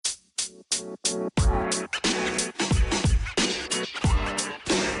All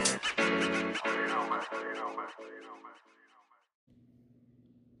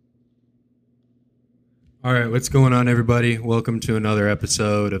right, what's going on, everybody? Welcome to another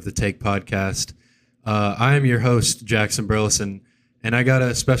episode of the Take Podcast. I am your host, Jackson Burleson, and I got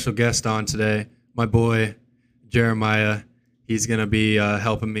a special guest on today, my boy, Jeremiah. He's going to be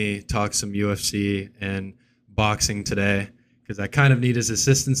helping me talk some UFC and boxing today because I kind of need his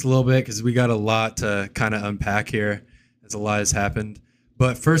assistance a little bit because we got a lot to kind of unpack here as a lot has happened.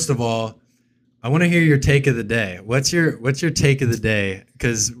 But first of all, I want to hear your take of the day. What's your take of the day?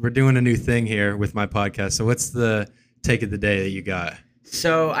 Because we're doing a new thing here with my podcast. So what's the take of the day that you got?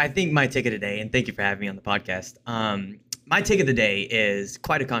 So I think my take of the day, and thank you for having me on the podcast. My take of the day is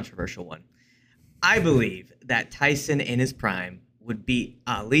quite a controversial one. I believe that Tyson in his prime would beat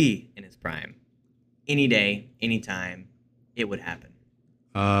Ali in his prime. Any day, anytime, it would happen.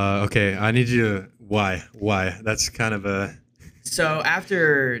 Okay, I need you to... Why? That's kind of a... So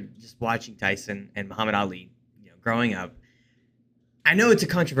after just watching Tyson and Muhammad Ali, growing up, I know it's a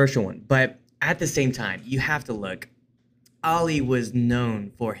controversial one, but at the same time, you have to look. Ali was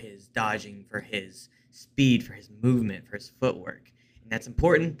known for his dodging, for his speed, for his movement, for his footwork. And that's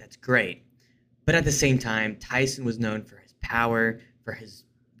important. That's great. But at the same time, Tyson was known for his power, for his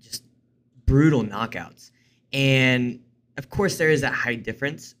just brutal knockouts. And of course, there is that height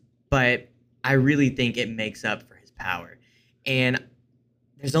difference, but I really think it makes up for his power. And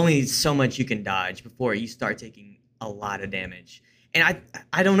there's only so much you can dodge before you start taking a lot of damage. And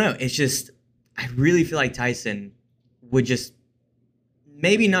I don't know. It's just, I really feel like Tyson would just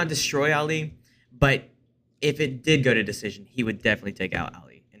maybe not destroy Ali, but if it did go to decision, he would definitely take out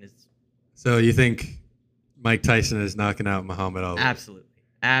Ali. So you think Mike Tyson is knocking out Muhammad Ali? Absolutely.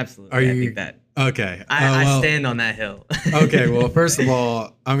 I think that. Okay. I stand on that hill. Okay. Well, first of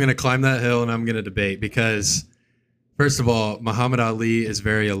all, I'm going to climb that hill and I'm going to debate because... First of all, Muhammad Ali is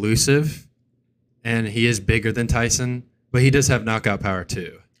very elusive, and he is bigger than Tyson, but he does have knockout power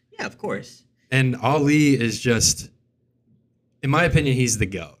too. Yeah, of course. And Ali is just, in my opinion, he's the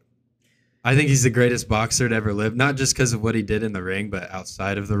GOAT. I think he's the greatest boxer to ever live, not just because of what he did in the ring, but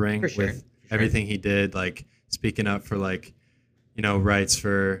outside of the ring with everything he did, like speaking up for rights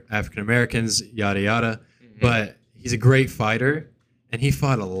for African Americans, yada yada. Mm-hmm. But he's a great fighter. And he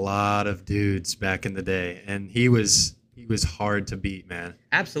fought a lot of dudes back in the day, and he was hard to beat, man.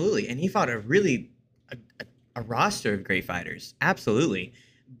 Absolutely, and he fought a roster of great fighters. Absolutely,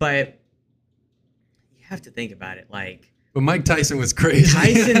 but you have to think about it, like. But Mike Tyson was crazy.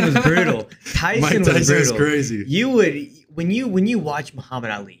 Tyson was brutal. Mike Tyson was crazy. You would when you watch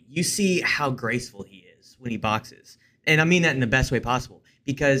Muhammad Ali, you see how graceful he is when he boxes, and I mean that in the best way possible.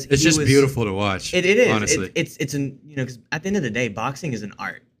 Because it's just beautiful to watch. It is. Honestly. It's because at the end of the day, boxing is an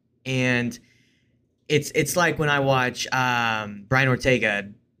art, and it's like when I watch Brian Ortega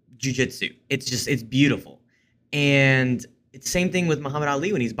jiu-jitsu. It's beautiful, and it's the same thing with Muhammad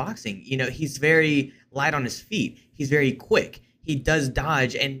Ali when he's boxing. He's very light on his feet. He's very quick. He does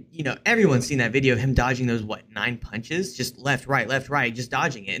dodge, and everyone's seen that video of him dodging those 9 punches, just left, right, just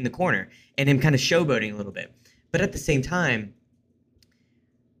dodging it in the corner, and him kind of showboating a little bit. But at the same time,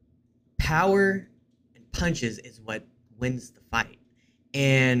 power and punches is what wins the fight.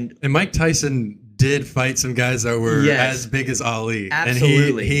 And Mike Tyson did fight some guys that were as big as Ali.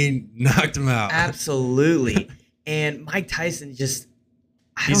 Absolutely. And he knocked him out. Absolutely. And Mike Tyson just,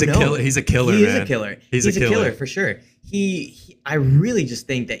 He's a killer, man. He's a killer. He's a killer for sure. I really just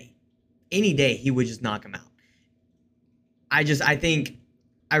think that any day he would just knock him out. I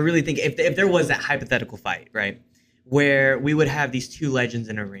really think if there was that hypothetical fight, right, where we would have these two legends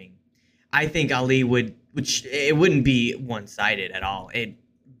in a ring, I think Ali which it wouldn't be one-sided at all.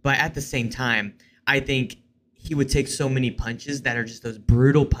 But at the same time, I think he would take so many punches that are just those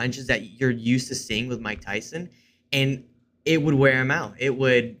brutal punches that you're used to seeing with Mike Tyson, and it would wear him out. It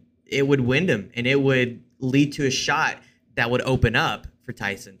would wind him, and it would lead to a shot that would open up for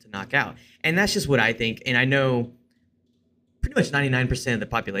Tyson to knock out. And that's just what I think. And I know pretty much 99% of the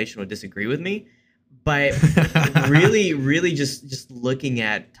population would disagree with me. But really just looking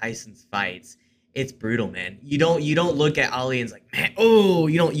at Tyson's fights, it's brutal, man. You don't look at Ali and it's like, man,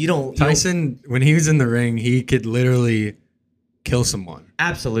 you don't. Tyson, when he was in the ring, he could literally kill someone.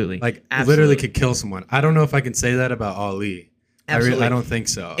 Absolutely. Literally could kill someone. I don't know if I can say that about Ali. Absolutely. I don't think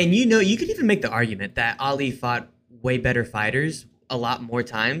so. And you could even make the argument that Ali fought way better fighters a lot more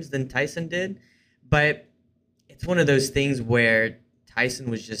times than Tyson did. But it's one of those things where Tyson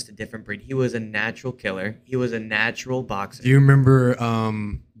was just a different breed. He was a natural killer. He was a natural boxer. Do you remember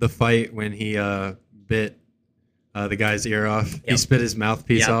the fight when he bit the guy's ear off. Yep. He spit his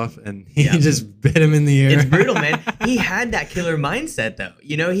mouthpiece Yep. off, and he just bit him in the ear. It's brutal, man. He had that killer mindset, though.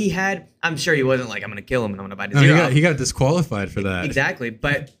 You know, I'm sure he wasn't like, I'm going to kill him and I'm going to bite his ear off. He got disqualified for that. Exactly.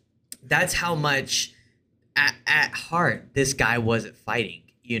 But that's how much at heart this guy wasn't fighting,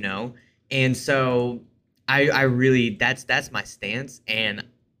 you know? And so I really, that's my stance. And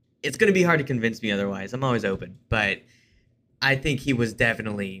it's going to be hard to convince me otherwise. I'm always open. But I think he would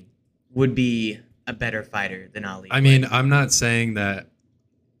be a better fighter than Ali. I mean, I'm not saying that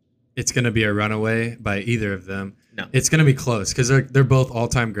it's going to be a runaway by either of them. No. It's going to be close because they're both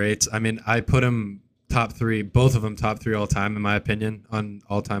all-time greats. I mean, I put them top 3, both of them top 3 all-time, in my opinion, on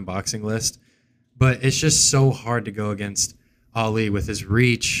all-time boxing list. But it's just so hard to go against Ali with his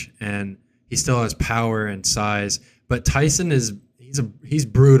reach, and he still has power and size. But Tyson he's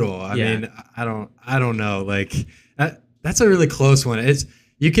brutal. I mean, I don't know. Like that's a really close one. It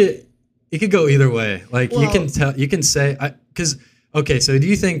could go either way. Like, well, you can say, so do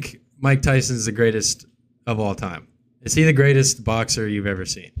you think Mike Tyson is the greatest of all time? Is he the greatest boxer you've ever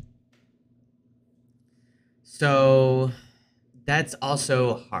seen? So that's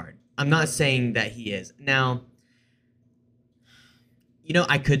also hard. I'm not saying that he is. Now, you know,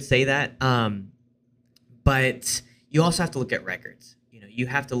 I could say that, but you also have to look at records. You know, you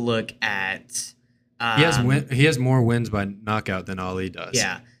have to look at... he has more wins by knockout than Ali does.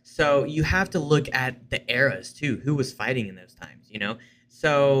 Yeah. So you have to look at the eras too. Who was fighting in those times, you know?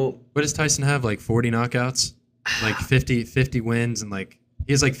 So what does Tyson have? Like 40 knockouts? Like 50 wins, and like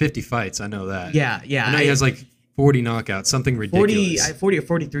he has like 50 fights. I know that. Yeah. I know he has like 40 knockouts, something ridiculous. 40 or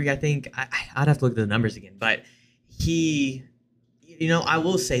 43, I think. I'd have to look at the numbers again. But he, you know, I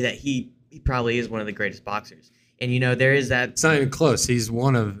will say that he probably is one of the greatest boxers. And, you know, there is that. It's not even close. He's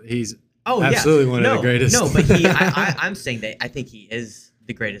Oh, absolutely one of the greatest. No, but I'm saying that I think he is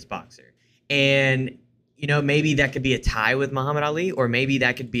the greatest boxer. And, you know, maybe that could be a tie with Muhammad Ali, or maybe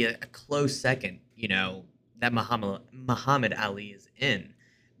that could be a close second, you know, that Muhammad Ali is in.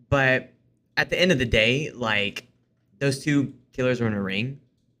 But at the end of the day, like, those two killers were in a ring.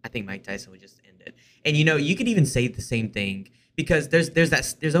 I think Mike Tyson would just end it. And, you know, you could even say the same thing, because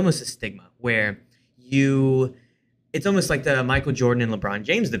there's almost a stigma where it's almost like the Michael Jordan and LeBron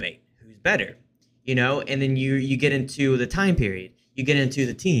James debate. Who's better? You know, and then you get into the time period. You get into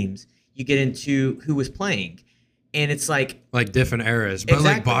the teams. You get into who was playing. And it's like different eras. But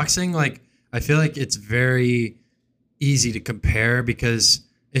exactly. Like boxing, like I feel like it's very easy to compare because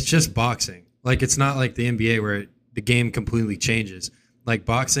it's just boxing. Like it's not like the NBA where the game completely changes. Like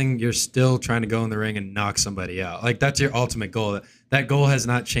boxing, you're still trying to go in the ring and knock somebody out. Like that's your ultimate goal. That goal has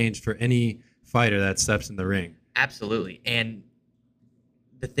not changed for any fighter that steps in the ring. Absolutely. And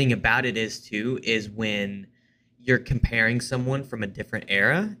the thing about it is when you're comparing someone from a different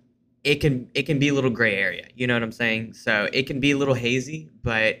era, it can be a little gray area. You know what I'm saying? So it can be a little hazy,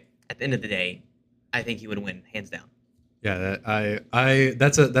 but at the end of the day, I think he would win hands down. Yeah,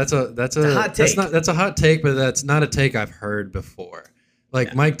 that's a hot take. That's a hot take, but that's not a take I've heard before. Like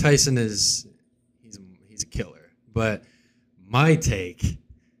yeah. Mike Tyson he's a killer, but my take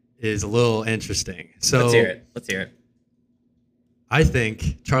is a little interesting. So Let's hear it. I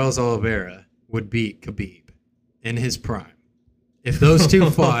think Charles Oliveira would beat Khabib in his prime. If those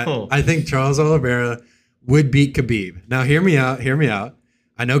two fought, I think Charles Oliveira would beat Khabib. Now, hear me out.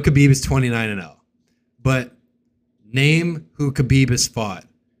 I know Khabib is 29-0, but name who Khabib has fought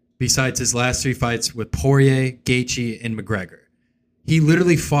besides his last 3 fights with Poirier, Gaethje, and McGregor. He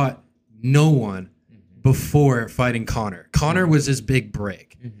literally fought no one before fighting Conor. Conor was his big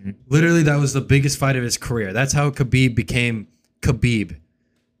break. Mm-hmm. Literally, that was the biggest fight of his career. That's how Khabib became Khabib.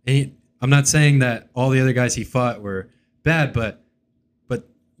 And I'm not saying that all the other guys he fought were bad, but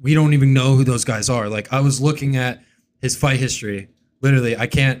we don't even know who those guys are. Like, I was looking at his fight history. Literally, I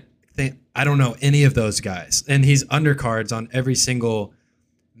don't know any of those guys. And he's undercards on every single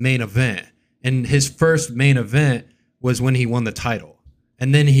main event. And his first main event was when he won the title.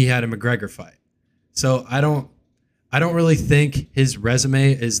 And then he had a McGregor fight. So I don't really think his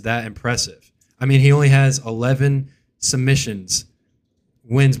resume is that impressive. I mean, he only has 11 submissions,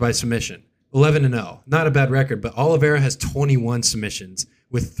 wins by submission. 11-0. Not a bad record, but Oliveira has 21 submissions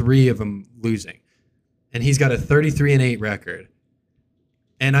with 3 of them losing. And he's got a 33-8 record.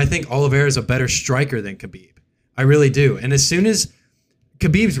 And I think Oliveira is a better striker than Khabib. I really do. And as soon as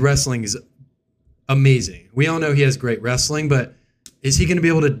Khabib's wrestling is amazing. We all know he has great wrestling, but is he going to be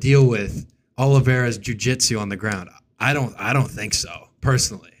able to deal with Oliveira's jiu-jitsu on the ground? I don't think so,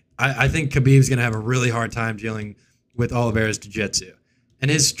 personally. I think Khabib's going to have a really hard time dealing with Oliveira's jiu-jitsu.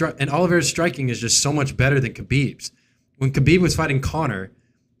 And Oliveira's striking is just so much better than Khabib's. When Khabib was fighting Conor,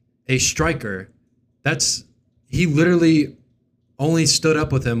 a striker, he literally only stood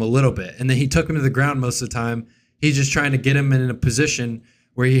up with him a little bit, and then he took him to the ground most of the time. He's just trying to get him in a position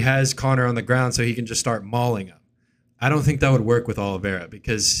where he has Conor on the ground so he can just start mauling him. I don't think that would work with Oliveira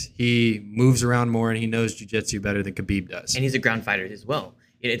because he moves around more and he knows jiu-jitsu better than Khabib does. And he's a ground fighter as well.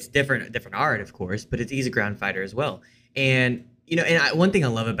 It's a different art, of course, but he's a ground fighter as well. And, one thing I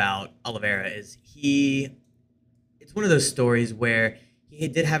love about Oliveira is it's one of those stories where he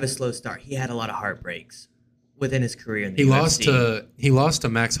did have a slow start. He had a lot of heartbreaks within his career in the UFC. He lost to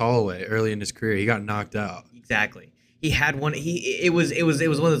Max Holloway early in his career. He got knocked out. Exactly. He had one. It was one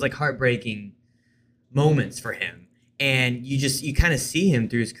of those like heartbreaking moments for him, and you kind of see him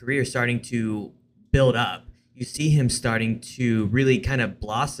through his career starting to build up. You see him starting to really kind of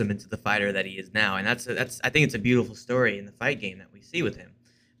blossom into the fighter that he is now, and that's I think it's a beautiful story in the fight game that we see with him.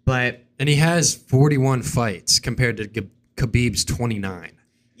 And he has 41 fights compared to Khabib's 29.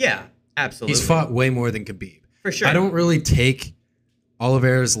 Yeah, absolutely. He's fought way more than Khabib. For sure. I don't really take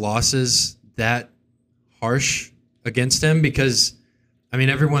Oliveira's losses that harsh against him because,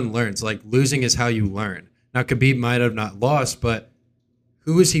 everyone learns. Like, losing is how you learn. Now, Khabib might have not lost, but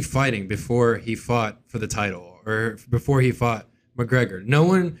who was he fighting before he fought for the title or before he fought McGregor? No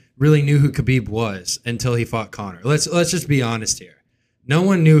one really knew who Khabib was until he fought Conor. Let's just be honest here. No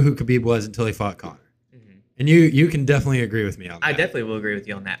one knew who Khabib was until he fought Conor. Mm-hmm. And you can definitely agree with me on that. I definitely will agree with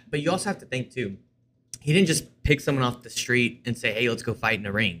you on that. But you also have to think, too, he didn't just pick someone off the street and say, hey, let's go fight in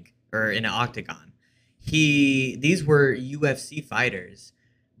a ring or in an octagon. These were UFC fighters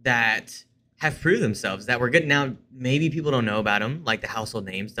that have proved themselves, that were good. Now, maybe people don't know about them, like the household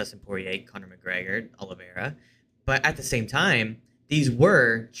names, Dustin Poirier, Conor McGregor, Oliveira. But at the same time, these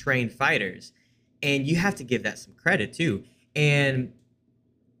were trained fighters. And you have to give that some credit, too. And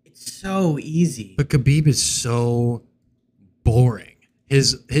it's so easy. But Khabib is so boring.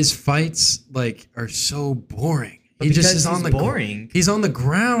 His fights are so boring. But he just is on the boring. He's on the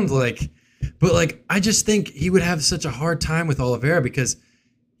ground but I just think he would have such a hard time with Oliveira because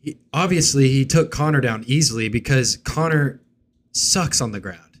obviously he took Conor down easily because Conor sucks on the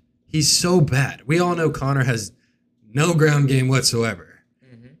ground. He's so bad. We all know Conor has no ground game whatsoever.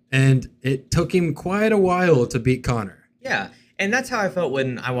 Mm-hmm. And it took him quite a while to beat Conor. Yeah. And that's how I felt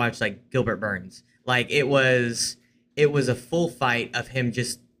when I watched Gilbert Burns. It was a full fight of him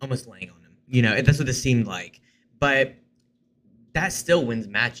just almost laying on him. That's what it seemed like. But that still wins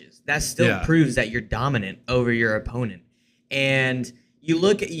matches. That still proves that you're dominant over your opponent. And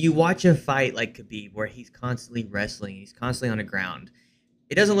you watch a fight like Khabib where he's constantly wrestling, he's constantly on the ground.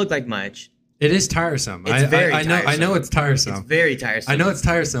 It doesn't look like much. It is tiresome. It's very tiresome. I know it's tiresome. It's very tiresome. I know it's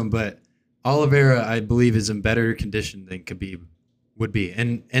tiresome, but Oliveira, I believe, is in better condition than Khabib would be.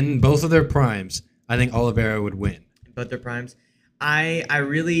 And in both of their primes, I think Oliveira would win. In both their primes? I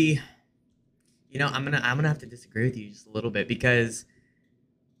really, I'm gonna have to disagree with you just a little bit because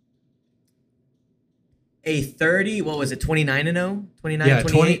a 30, what was it, 29-0? 29, yeah,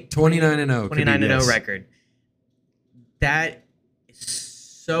 28? 29-0. 29-0 record. That is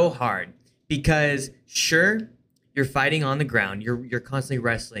so hard because sure, you're fighting on the ground. You're constantly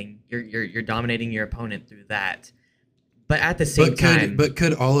wrestling. You're dominating your opponent through that. But at the same time,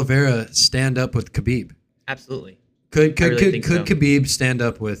 could Oliveira stand up with Khabib? Absolutely. Could Khabib stand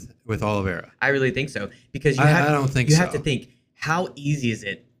up with Oliveira? I really think so because I don't think you so. have to think how easy is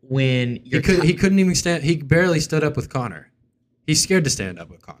it when you're he couldn't even stand. He barely stood up with Conor. He's scared to stand up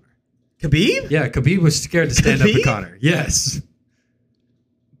with Conor. Khabib? Yeah, Khabib was scared to stand up with Conor. Yes.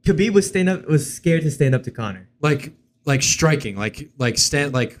 Khabib was scared to stand up to Conor. Like striking,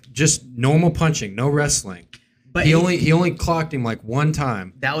 just normal punching, no wrestling. But he only clocked him one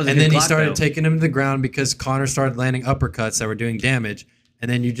time. That was and then he started taking him to the ground because Conor started landing uppercuts that were doing damage.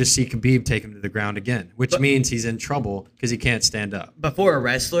 And then you just see Khabib take him to the ground again, which means he's in trouble because he can't stand up. But for a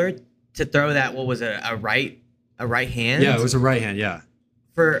wrestler to throw that, what was it, a right hand? Yeah, it was a right hand, yeah.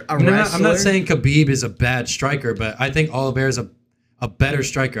 For a wrestler? I'm not saying Khabib is a bad striker, but I think Oliveira's a better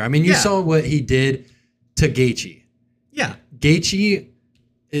striker. You saw what he did to Gaethje. Yeah. Gaethje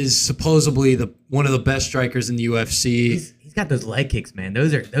is supposedly one of the best strikers in the UFC. He's got those leg kicks, man.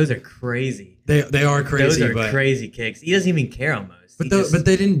 Those are crazy. They are crazy. Those are crazy kicks. He doesn't even care almost. But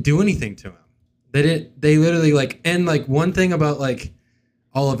they didn't do anything to him. They literally one thing about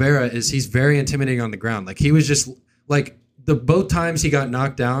Oliveira is he's very intimidating on the ground. He was just both times he got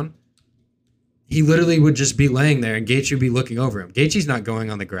knocked down, he literally would just be laying there and Gaethje would be looking over him. Gaethje's not going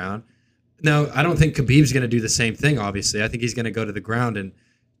on the ground. Now, I don't think Khabib's going to do the same thing, obviously. I think he's going to go to the ground and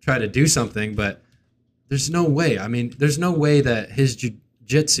try to do something, but there's no way. There's no way that his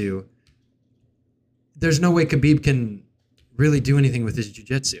jiu-jitsu, there's no way Khabib can really do anything with his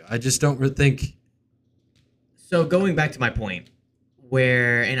jiu-jitsu. I just don't think. So going back to my point,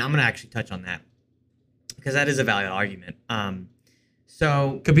 and I'm gonna actually touch on that because that is a valid argument.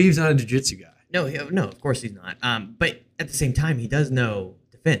 So Khabib's not a jiu-jitsu guy. No, of course he's not. But at the same time, he does know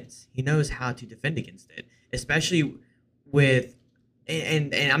defense. He knows how to defend against it, especially with.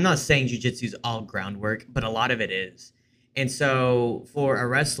 And I'm not saying jiu-jitsu is all groundwork, but a lot of it is. And so for a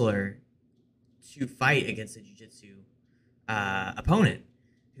wrestler to fight against a jiu-jitsu opponent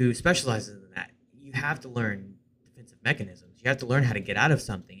who specializes in that, you have to learn defensive mechanisms. You have to learn how to get out of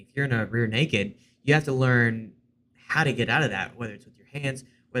something. If you're in a rear naked, you have to learn how to get out of that, whether it's with your hands,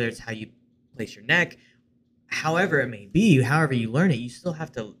 whether it's how you place your neck, however it may be, however you learn it, you still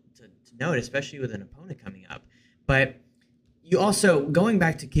have to know it, especially with an opponent coming up. But you also, going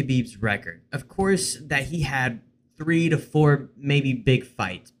back to Khabib's record, of course, that he had 3 to 4 maybe big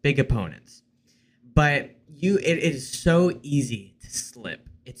fights, big opponents. But it is so easy to slip.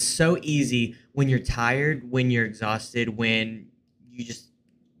 It's so easy when you're tired, when you're exhausted, when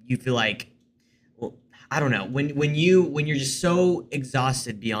you feel like, well, I don't know, when you're just so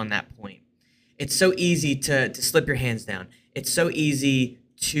exhausted beyond that point. It's so easy to slip your hands down. It's so easy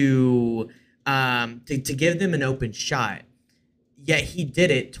to give them an open shot. Yet he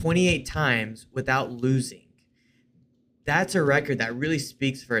did it 28 times without losing. That's a record that really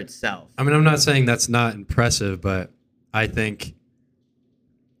speaks for itself. I mean, I'm not saying that's not impressive, but I think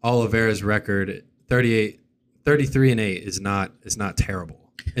Oliveira's record 33-8 is not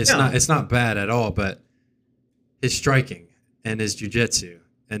terrible. It's not bad at all, but his striking and his jiu-jitsu,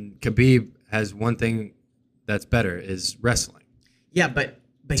 and Khabib has one thing that's better is wrestling. Yeah, but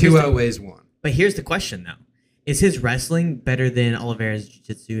 2 outweighs 1. But here's the question though. Is his wrestling better than Oliveira's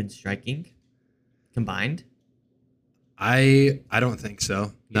jiu-jitsu and striking combined? I don't think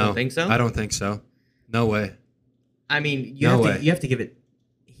so. You don't think so? I don't think so. No way. I mean, you have to give it.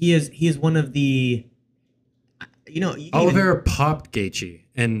 He is one of the. Oliveira popped Gaethje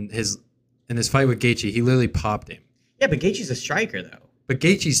in his fight with Gaethje. He literally popped him. Yeah, but Gaethje's a striker though. But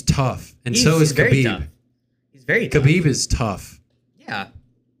Gaethje's tough, and so is Khabib. Tough. He's very tough. Khabib is tough. Yeah.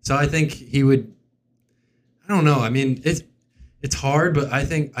 So I think he would. I don't know. I mean, it's hard, but I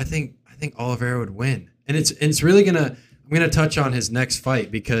think Oliveira would win, and it's really gonna. I'm gonna touch on his next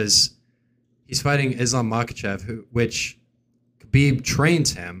fight because he's fighting Islam Makhachev, which Khabib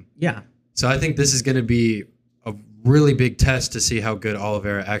trains him. Yeah. So I think this is gonna be a really big test to see how good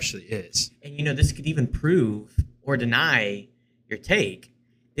Oliveira actually is. And this could even prove or deny your take.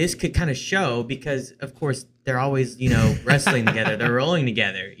 This could kind of show because, of course, they're always wrestling together, they're rolling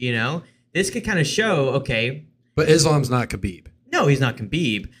together. This could kind of show, okay. But Islam's not Khabib. No, he's not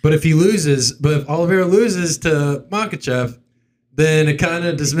Khabib. But if Oliveira loses to Makhachev, then it kind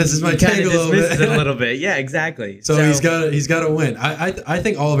of dismisses my take a little bit. A little bit. Yeah, exactly. So he's got to win. I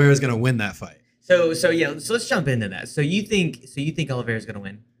think Oliveira's going to win that fight. So let's jump into that. So you think Oliveira's going to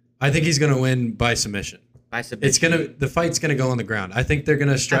win? I think he's going to win by submission. By submission. The fight's going to go on the ground. I think they're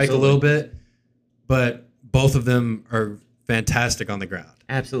going to strike a little bit, but both of them are fantastic on the ground.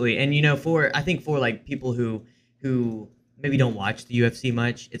 Absolutely. And for like people who maybe don't watch the UFC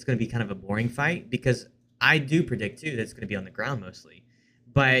much, it's going to be kind of a boring fight because I do predict too that it's going to be on the ground mostly.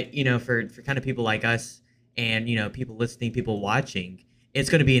 But for kind of people like us and people listening, people watching, it's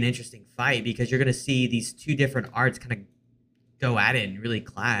going to be an interesting fight because you're going to see these two different arts kind of go at it and really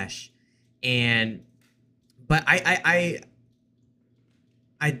clash. But I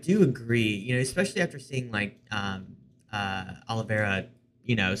do agree, especially after seeing like Oliveira,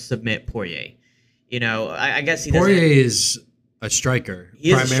 submit Poirier. I guess he doesn't. Poirier is a striker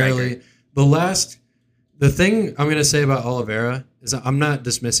primarily. The thing I'm going to say about Oliveira is I'm not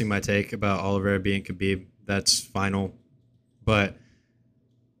dismissing my take about Oliveira being Khabib. That's final. But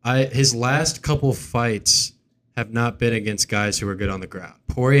his last couple fights have not been against guys who are good on the ground.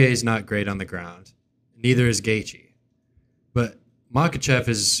 Poirier is not great on the ground. Neither is Gaethje. But Makhachev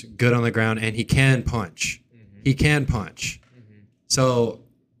is good on the ground, and he can punch. Mm-hmm. He can punch. Mm-hmm. So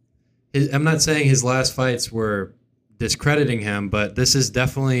I'm not saying his last fights were discrediting him, but this is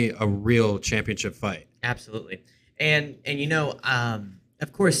definitely a real championship fight. Absolutely. And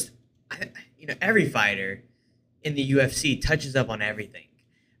of course, every fighter in the UFC touches up on everything.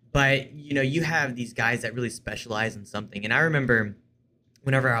 But, you have these guys that really specialize in something. And I remember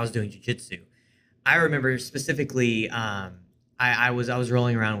whenever I was doing jiu-jitsu, I remember specifically I was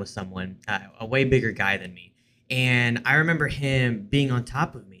rolling around with someone, a way bigger guy than me. And I remember him being on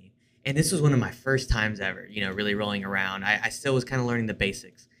top of me. And this was one of my first times ever, really rolling around. I still was kind of learning the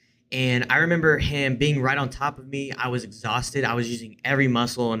basics. And I remember him being right on top of me. I was exhausted. I was using every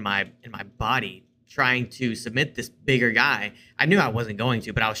muscle in my body trying to submit this bigger guy. I knew I wasn't going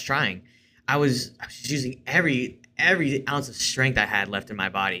to, but I was trying. I was just using every ounce of strength I had left in my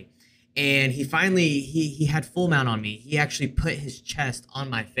body. And he finally he had full mount on me. He actually put his chest on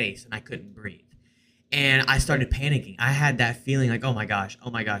my face and I couldn't breathe. And I started panicking. I had that feeling like, oh my gosh,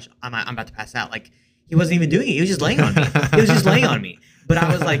 I'm about to pass out. Like he wasn't even doing it. He was just laying on me. He was just laying on me. But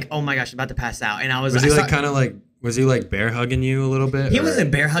I was like, oh my gosh, I'm about to pass out. And was he like bear hugging you a little bit? He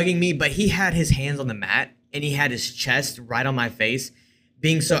wasn't bear hugging me, but he had his hands on the mat and he had his chest right on my face.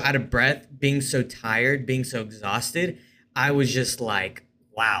 Being so out of breath, being so tired, being so exhausted, I was just like,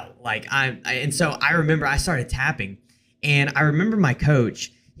 wow. Like and so I remember I started tapping, and I remember my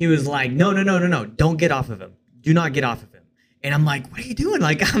coach, he was like, no, don't get off of him. Do not get off of him. And I'm like, what are you doing?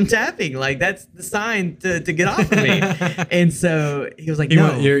 Like, I'm tapping. Like, that's the sign to get off of me. And so he was like,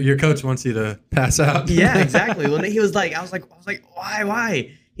 no. Your coach wants you to pass out. Yeah, exactly. Well, he was like, I was like,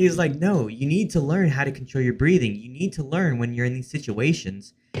 why? He was like, no, you need to learn how to control your breathing. You need to learn when you're in these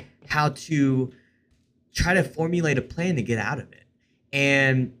situations how to try to formulate a plan to get out of it.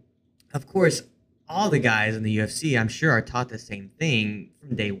 And of course, all the guys in the UFC, I'm sure, are taught the same thing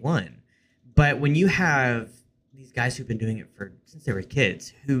from day one. But when you have these guys who've been doing it since they were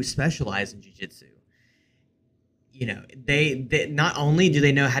kids, who specialize in jiu-jitsu, you know, they not only do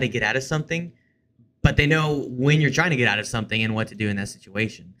they know how to get out of something, but they know when you're trying to get out of something and what to do in that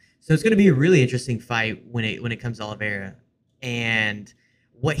situation. So it's going to be a really interesting fight when it comes to Oliveira and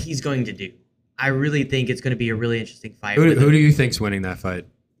what he's going to do. I really think it's going to be a really interesting fight. Who do you think's winning that fight?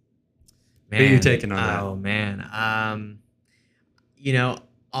 Man, who are you taking on that? Oh man, you know,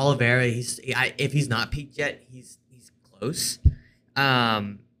 Oliveira. If he's not peaked yet, he's close.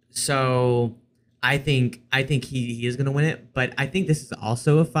 So I think he is going to win it. But I think this is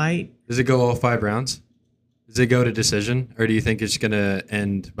also a fight. Does it go all 5 rounds? Does it go to decision, or do you think it's going to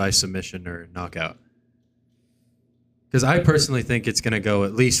end by submission or knockout? Because I personally think it's going to go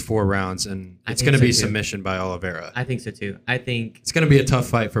at least 4 rounds, and it's going to be submission by Oliveira. I think so too. I think it's going to be a tough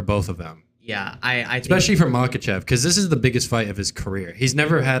fight for both of them. Yeah, I especially for Makhachev, because this is the biggest fight of his career. He's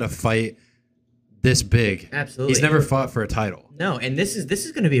never had a fight this big. Absolutely, he's never fought for a title. No, and this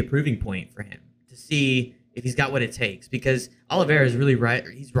is going to be a proving point for him to see if he's got what it takes. Because Oliveira is really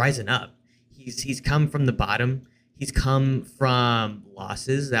he's rising up. He's come from the bottom. He's come from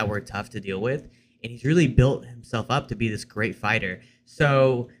losses that were tough to deal with. And he's really built himself up to be this great fighter.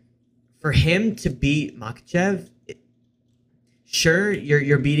 So for him to beat Makhachev, sure,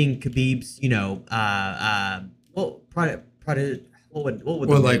 you're beating Khabib's, you know, like Prodigy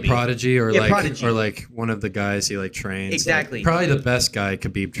or Prodigy. Or like one of the guys he like trains. Exactly. Like, probably the best guy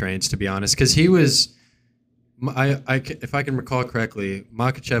Khabib trains, to be honest, because he was. If I can recall correctly,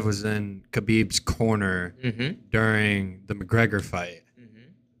 Makhachev was in Khabib's corner during the McGregor fight.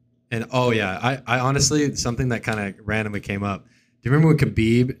 And I honestly, something that kind of randomly came up. Do you remember when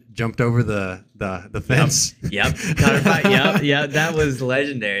Khabib jumped over the fence? Yep. Counter fight. Yep. That was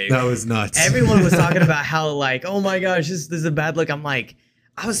legendary. That was nuts. Everyone was talking about how like, oh my gosh, this is a bad look. I'm like,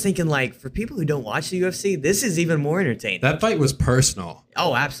 I was thinking like, for people who don't watch the UFC, this is even more entertaining. That fight was personal.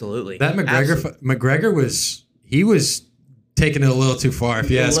 Oh, absolutely. That McGregor was taking it a little too far,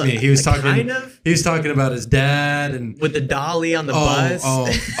 if you ask me. He was talking about his dad and with the dolly on the bus. Oh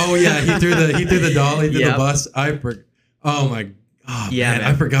yeah, he threw the dolly through the bus. I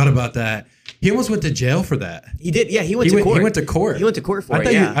forgot about that. He almost went to jail for that. He did. Yeah, he went to court. He went to court. He went to court for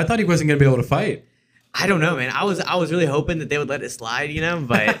it. Yeah. I thought he wasn't going to be able to fight. I don't know, man. I was really hoping that they would let it slide, you know.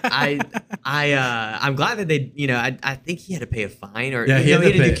 But I'm glad that they, you know, I think he had to pay a fine or he had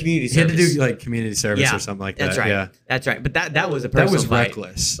to do community service. He had to do like community service or something like that. That's right. Yeah, that's right. But that was a personal fight.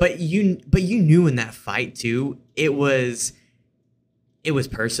 Reckless. But you knew in that fight too, it was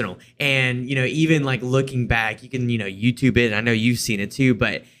personal. And you know, even like looking back, you can YouTube it. I know you've seen it too,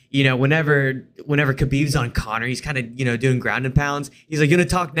 but. You know, whenever Khabib's on Conor, he's kind of, doing ground and pounds. He's like, "You gonna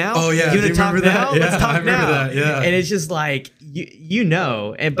talk now? Oh yeah, you gonna talk now? Yeah, Let's talk I remember now." that. Yeah, and it's just like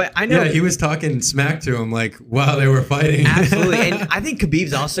but I know. Yeah, he was talking smack to him like while they were fighting. Absolutely, and I think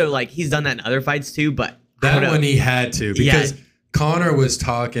Khabib's also like he's done that in other fights too. But that one he had to because Conor was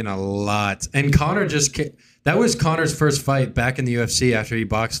talking a lot, and Conor that was Conor's first fight back in the UFC after he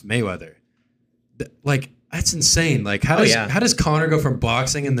boxed Mayweather. That's insane. Like, how does Conor go from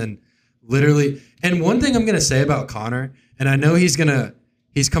boxing and then literally? And one thing I'm gonna say about Conor, and I know he's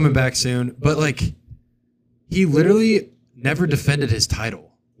coming back soon, but like, he literally never defended his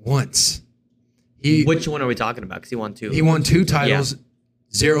title once. Which one are we talking about? Because he won 2. He won 2 titles,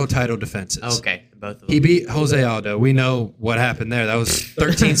 0 title defenses. Okay, both of them. He beat Jose Aldo. We know what happened there. That was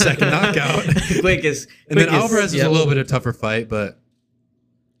 13-second knockout. And then Alvarez was a little bit of a tougher fight, but.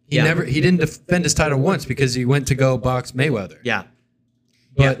 He didn't defend his title once because he went to go box Mayweather. Yeah.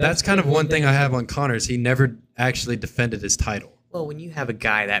 But that's kind of one thing I have on Conor is he never actually defended his title. Well, when you have a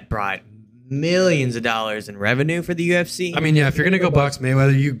guy that brought millions of dollars in revenue for the UFC. I mean, yeah, if you're going to go box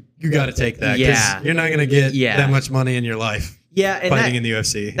Mayweather, you got to take that. Yeah. You're not going to get that much money in your life fighting in the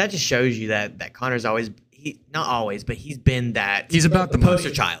UFC. That just shows you that Conor's always, not always, but he's been that. He's about the poster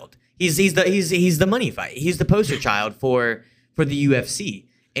money. Child. He's the money fight. He's the poster child for the UFC.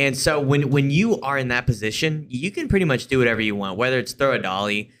 And so when you are in that position, you can pretty much do whatever you want, whether it's throw a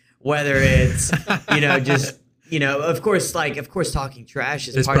dolly, whether it's, just, of course, talking trash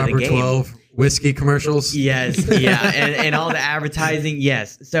is part of the game. 12 whiskey commercials. Yes. Yeah. and all the advertising.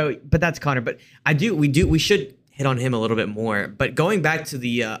 Yes. So, but that's Conor. But we should hit on him a little bit more. But going back to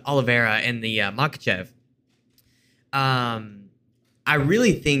the Oliveira and the Makhachev, I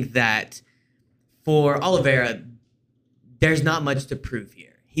really think that for Oliveira, there's not much to prove here.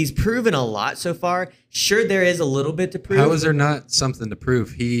 He's proven a lot so far. Sure, there is a little bit to prove. How is there not something to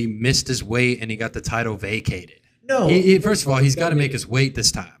prove? He missed his weight and he got the title vacated. No. First of all, he's got to make his weight this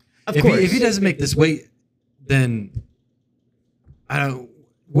time. Of course. If he doesn't make this weight, then I don't.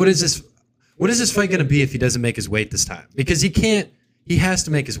 What is this fight going to be if he doesn't make his weight this time? Because he can't. He has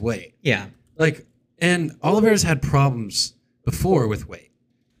to make his weight. Yeah. And Oliveira's had problems before with weight.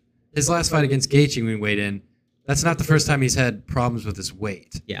 His last fight against Gaethje when he weighed in, that's not the first time he's had problems with his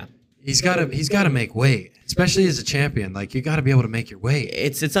weight. Yeah. He's got to make weight, especially as a champion. You got to be able to make your weight.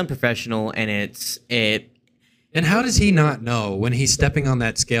 It's unprofessional and And how does he not know when he's stepping on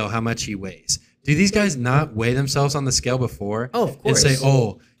that scale how much he weighs? Do these guys not weigh themselves on the scale before? Oh, of course. And say,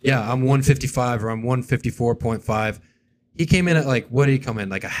 oh, yeah, I'm 155 or I'm 154.5. He came in at what did he come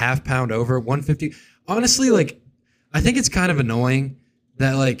in? A half pound over 150. Honestly, I think it's kind of annoying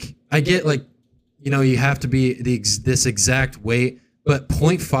that I get you have to be this exact weight, but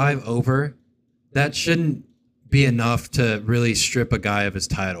 0.5 over, that shouldn't be enough to really strip a guy of his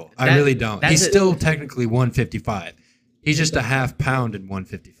title. I really don't. He's still technically 155. He's just a half pound in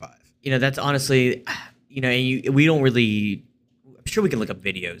 155. That's honestly, we don't really, I'm sure we can look up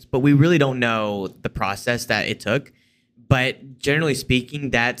videos, but we really don't know the process that it took. But generally speaking,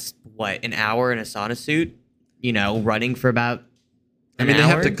 that's an hour in a sauna suit, running for about an hour. They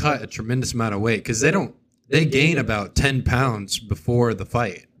have to cut a tremendous amount of weight because they gain about 10 pounds before the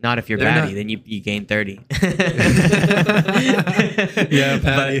fight. Not if you're Patty, then you gain 30. Yeah,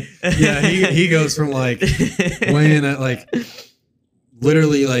 Patty. He goes from weighing at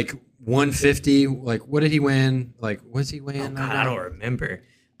literally 150. What did he weigh in? What's he weighing? Oh, God, I don't remember.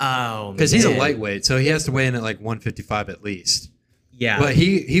 Oh, because he's a lightweight, so he has to weigh in at 155 at least. Yeah, but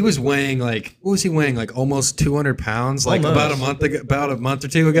he was weighing what was he weighing? Almost 200 pounds, about a month or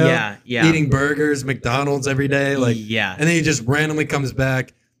two ago. Yeah. Eating burgers, McDonald's every day, yeah. And then he just randomly comes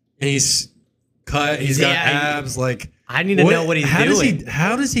back and he's cut. He's got abs. I need to know what he's doing.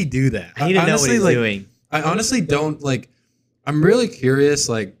 How does he do that? I need to know what he's doing. I honestly don't I'm really curious.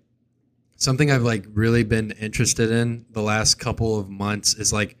 Something I've really been interested in the last couple of months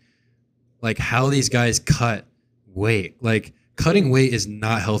is how these guys cut weight. Cutting weight is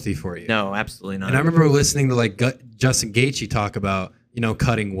not healthy for you. No, absolutely not. And I remember listening to Justin Gaethje talk about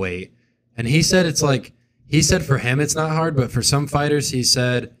cutting weight, and he said he said for him it's not hard, but for some fighters he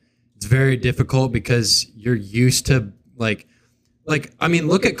said it's very difficult because you're used to look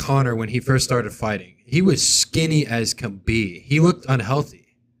at Conor when he first started fighting. He was skinny as can be. He looked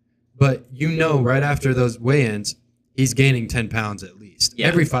unhealthy, but right after those weigh-ins, he's gaining 10 pounds at least. Yeah.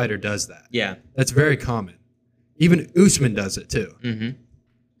 Every fighter does that. Yeah, that's very common. Even Usman does it too. Mm-hmm.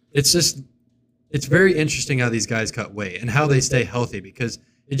 It's very interesting how these guys cut weight and how they stay healthy because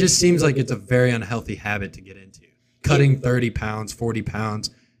it just seems like it's a very unhealthy habit to get into. Cutting 30 pounds, 40 pounds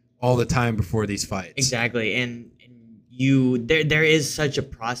all the time before these fights. Exactly. And there is such a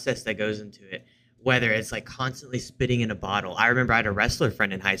process that goes into it, whether it's constantly spitting in a bottle. I remember I had a wrestler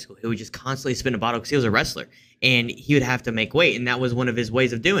friend in high school who would just constantly spit in a bottle because he was a wrestler and he would have to make weight. And that was one of his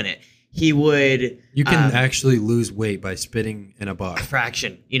ways of doing it. He would. You can actually lose weight by spitting in a bottle. A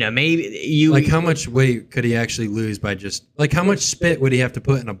fraction. Maybe you. How much weight could he actually lose by just how much spit would he have to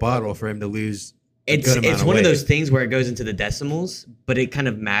put in a bottle for him to lose? It's one of those things where it goes into the decimals, but it kind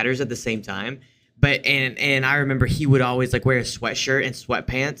of matters at the same time. But and I remember he would always wear a sweatshirt and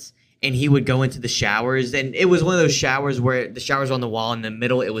sweatpants, and he would go into the showers, and it was one of those showers where the showers were on the wall in the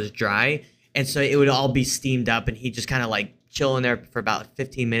middle, it was dry, and so it would all be steamed up, and he just kind of chilling there for about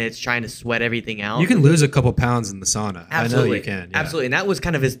 15 minutes trying to sweat everything out. You can lose a couple pounds in the sauna. Absolutely. I know you can. Yeah. Absolutely. And that was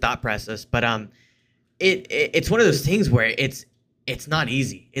kind of his thought process. But it's one of those things where it's not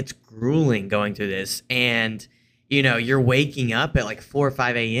easy. It's grueling going through this. And, you're waking up at 4 or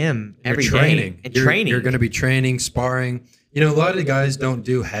 5 a.m. every day and training. You're going to be training, sparring. You know, a lot of the guys don't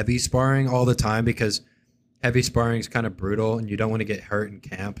do heavy sparring all the time because heavy sparring is kind of brutal and you don't want to get hurt in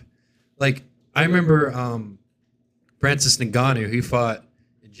camp. Like, I remember Francis Ngannou, he fought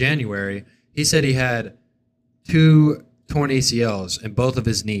in January. He said he had 2 torn ACLs in both of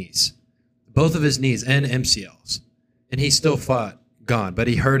his knees and MCLs. And he still fought Gane, but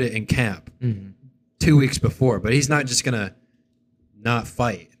he hurt it in camp 2 weeks before. But he's not just going to not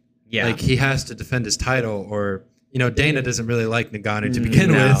fight. Yeah. Like, he has to defend his title, or, you know, Dana doesn't really like Ngannou to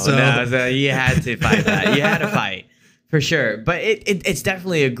begin with. So you had to fight that. You had to fight. For sure. But it's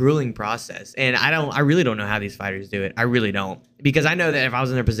definitely a grueling process. And I really don't know how these fighters do it. I really don't. Because I know that if I was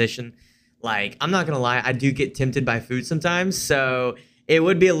in their position, like, I'm not going to lie, I do get tempted by food sometimes. So it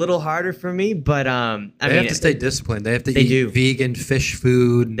would be a little harder for me. But they have to stay disciplined. They have to eat vegan fish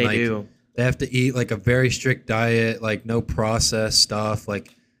food. And they do. They have to eat like a very strict diet, like no processed stuff.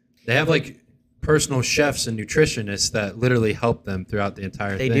 Like, they have like personal chefs and nutritionists that literally help them throughout the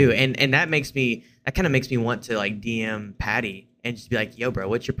entire thing. They do. And that kind of makes me want to like DM Patty and just be like, yo, bro,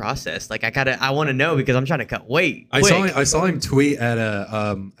 what's your process? Like, I want to know because I'm trying to cut weight. I saw him tweet at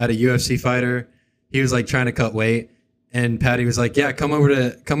a UFC fighter. He was like trying to cut weight, and Patty was like, yeah, come over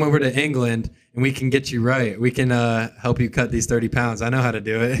to England and we can get you right. We can help you cut these 30 pounds. I know how to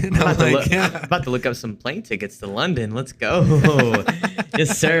do it. And I'm about to look up some plane tickets to London. Let's go.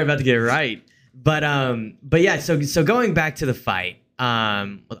 Yes, sir. About to get it right. But yeah, so going back to the fight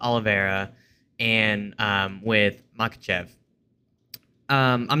with Oliveira and with Makhachev,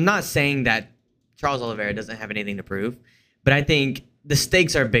 I'm not saying that Charles Oliveira doesn't have anything to prove, but I think the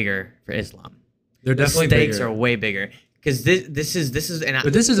stakes are bigger for Islam. They're definitely the stakes are way bigger because this is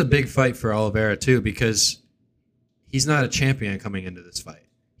but this is a big fight for Oliveira too, because he's not a champion coming into this fight.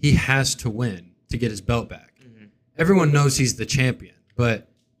 He has to win to get his belt back. Mm-hmm. Everyone knows he's the champion, but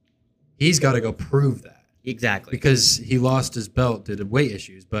he's got to go prove that. Exactly. Because he lost his belt due to weight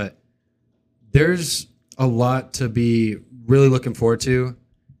issues. But there's a lot to be really looking forward to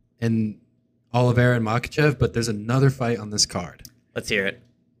in Oliveira and Makhachev, but there's another fight on this card. Let's hear it.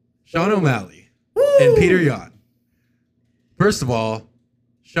 Sean O'Malley and Peter Yan. First of all,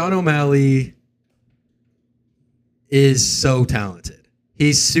 Sean O'Malley is so talented.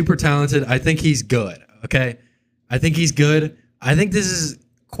 He's super talented. I think he's good, okay? I think he's good. I think this is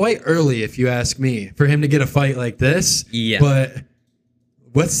quite early, if you ask me, for him to get a fight like this. Yeah. But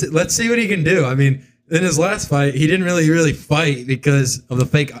let's see what he can do. I mean, in his last fight, he didn't really fight because of the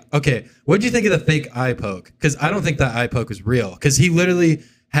fake. Okay, what did you think of the fake eye poke? Because I don't think that eye poke was real. Because he literally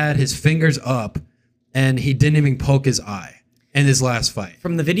had his fingers up, and he didn't even poke his eye in his last fight.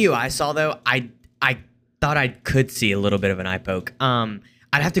 From the video I saw, though, I thought I could see a little bit of an eye poke. I'd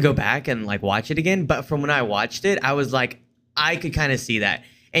have to go back and like watch it again. But from when I watched it, I was like, I could kind of see that.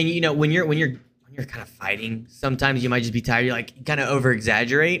 And you know, when you're kind of fighting, sometimes you might just be tired. You like kind of over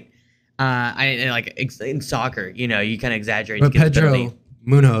exaggerate. Like in soccer, you know, you kind of exaggerate. But Pedro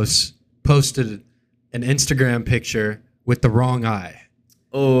Munoz posted an Instagram picture with the wrong eye.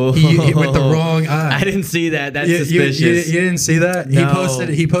 Oh, with the wrong eye. I didn't see that. That's suspicious. You didn't see that? No.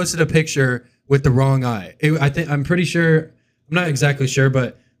 He posted a picture with the wrong eye. I'm pretty sure. I'm not exactly sure,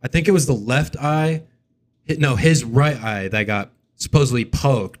 but I think it was the left eye. No, his right eye that got supposedly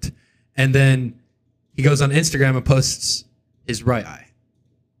poked, and then he goes on Instagram and posts his right eye,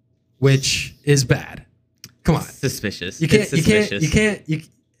 which is bad. Come on, suspicious. You can't.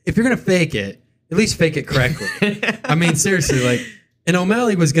 If you're gonna fake it, at least fake it correctly. I mean, seriously, like, and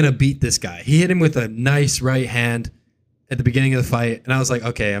O'Malley was gonna beat this guy. He hit him with a nice right hand at the beginning of the fight, and I was like,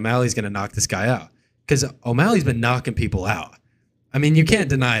 okay, O'Malley's gonna knock this guy out because O'Malley's been knocking people out. I mean, you can't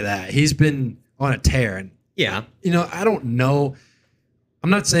deny that. He's been on a tear, and yeah, you know, I don't know. I'm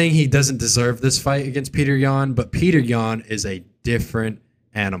not saying he doesn't deserve this fight against Peter Yan, but Peter Yan is a different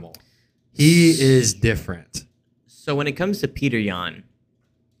animal. He is different. So when it comes to Peter Yan,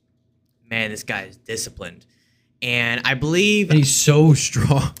 man, this guy is disciplined. And I believe... And he's so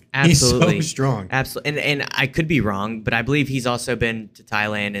strong. Absolutely. He's so strong. Absolutely. And I could be wrong, but I believe he's also been to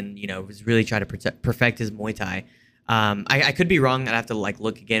Thailand and, you know, was really trying to perfect his Muay Thai. I could be wrong. I'd have to, like,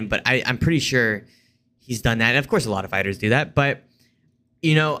 look again. But I'm pretty sure he's done that. And, of course, a lot of fighters do that. But...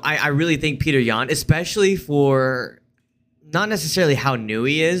 You know, I really think Peter Yan, especially for not necessarily how new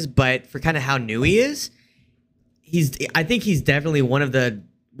he is, but for kind of how new he is, I think he's definitely one of the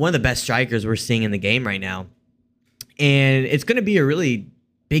best strikers we're seeing in the game right now. And it's going to be a really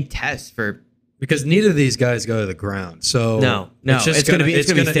big test because neither of these guys go to the ground. So no, it's going to be a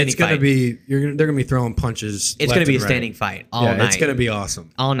standing fight. They're going to be throwing punches. It's going to be a standing fight all night. It's going to be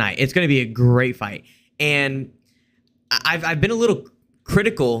awesome all night. It's going to be a great fight. And I've been a little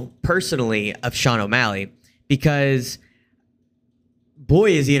critical personally of Sean O'Malley because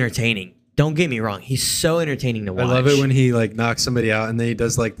boy, is he entertaining. Don't get me wrong. He's so entertaining to watch. I love it when he like knocks somebody out and then he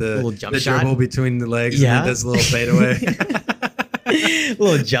does like the dribble between the legs and then does a little fadeaway.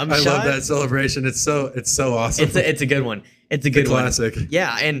 Little jump shot. I love that celebration. It's so awesome. It's a good one. It's a good classic.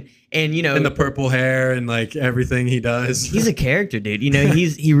 Yeah, and you know, and the purple hair and like everything he does. He's a character, dude. You know,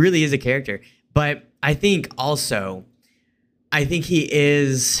 he really is a character. But I think he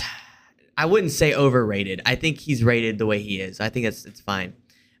is. I wouldn't say overrated. I think he's rated the way he is. I think it's fine.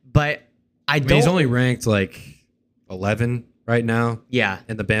 But I mean, he's only ranked like 11 right now. Yeah.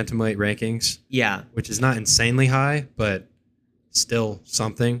 In the bantamweight rankings. Yeah. Which is not insanely high, but still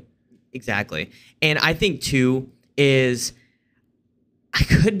something. Exactly. And I think too is I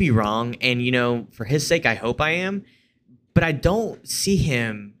could be wrong, and you know, for his sake, I hope I am, but I don't see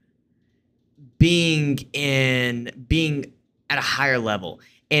him being at a higher level.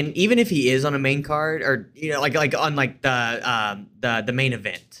 And even if he is on a main card, or you know, like on like the main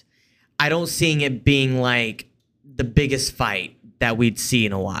event, I don't see it being like the biggest fight that we'd see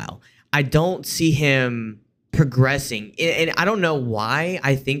in a while. I don't see him progressing, and I don't know why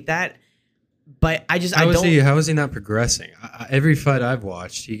I think that, but how is he not progressing? Every fight I've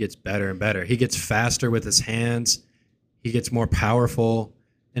watched, he gets better and better. He gets faster with his hands. He gets more powerful,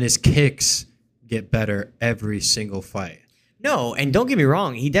 and his kicks get better every single fight. No, and don't get me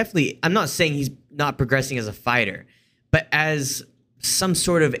wrong. I'm not saying he's not progressing as a fighter, but as some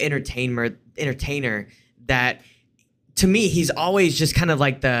sort of entertainer that, to me, he's always just kind of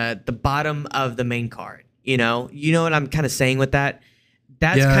like the bottom of the main card. You know what I'm kind of saying with that?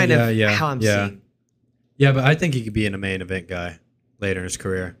 That's how I'm seeing. Yeah, but I think he could be in a main event guy later in his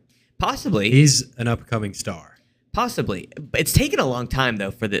career. Possibly. He's an upcoming star. Possibly. But it's taken a long time though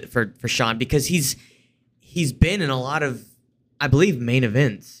for Sean, because he's been in a lot of, I believe, main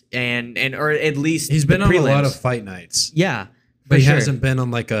events and or at least he's been on a lot of fight nights. Yeah. But he hasn't been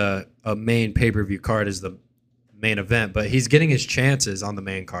on like a main pay-per-view card as the main event, but he's getting his chances on the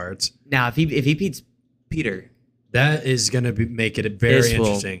main cards. Now, if he beats Peter, that is going to make it very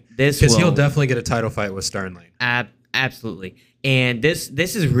interesting. Because he'll definitely get a title fight with Sternling. Absolutely. And this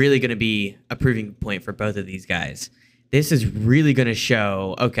is really going to be a proving point for both of these guys. This is really going to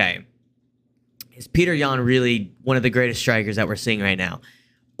show, okay, is Peter Yan really one of the greatest strikers that we're seeing right now?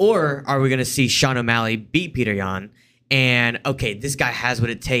 Or are we going to see Sean O'Malley beat Peter Yan and, okay, this guy has what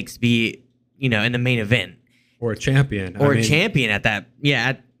it takes to be, you know, in the main event? Or a champion. Champion at that.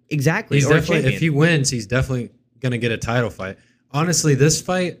 Yeah, exactly. He's definitely, if he wins, he's definitely going to get a title fight. Honestly, this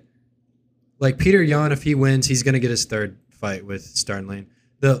fight, like Peter Yan, if he wins, he's going to get his third fight with Sternling.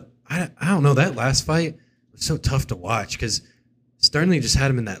 I don't know, that last fight was so tough to watch because Sternling just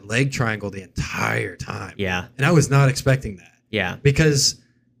had him in that leg triangle the entire time. Yeah. And I was not expecting that. Yeah. Because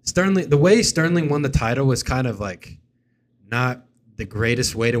the way Sternling won the title was kind of like not the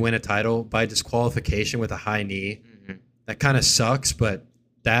greatest way to win a title, by disqualification with a high knee. Mm-hmm. That kind of sucks, but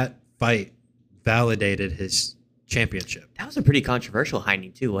that fight validated his championship. That was a pretty controversial high knee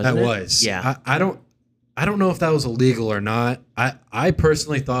too, wasn't it? That was. Yeah. I don't know if that was illegal or not. I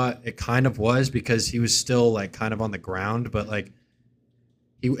personally thought it kind of was because he was still like kind of on the ground, but like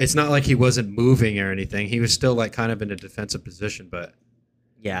it's not like he wasn't moving or anything. He was still like kind of in a defensive position, but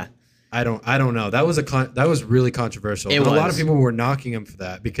yeah. I don't know. That was really controversial. A lot of people were knocking him for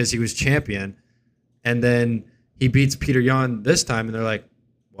that because he was champion, and then he beats Peter Yan this time, and they're like,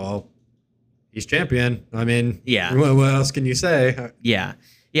 "Well, he's champion. I mean, yeah. What else can you say?" Yeah,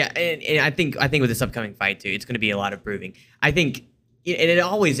 yeah. And I think with this upcoming fight too, it's going to be a lot of proving. I think, and it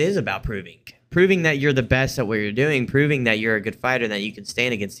always is about proving that you're the best at what you're doing, proving that you're a good fighter, that you can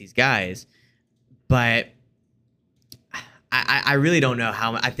stand against these guys. But I really don't know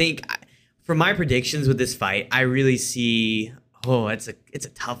how. I think for my predictions with this fight, I really see. Oh, it's a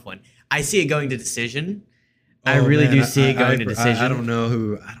tough one. I see it going to decision. I really do see it going to decision. I don't know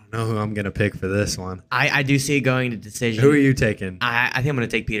who I'm gonna pick for this one. I do see it going to decision. Who are you taking? I think I'm gonna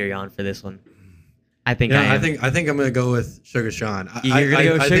take Peter Yan for this one. I think I think I'm gonna go with Sugar Sean. You're gonna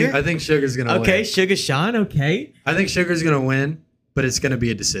go with Sugar? I think Sugar's gonna win. Okay, Sugar Sean. Okay. I think Sugar's gonna win, but it's gonna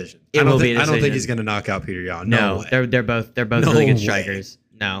be a decision. It will be a decision. I don't think he's gonna knock out Peter Yan. No, they're both really good strikers.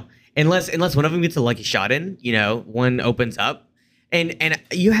 No, unless one of them gets a lucky shot in. You know, one opens up. And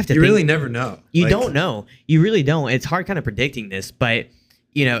you have to. You really never know. You don't know. You really don't. It's hard kind of predicting this, but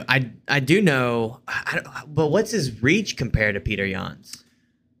you know, I do know. But what's his reach compared to Peter Yan's?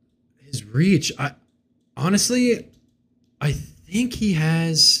 His reach, honestly, I think he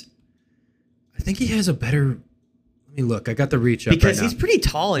has a better. Let me look. I got the reach up because right he's pretty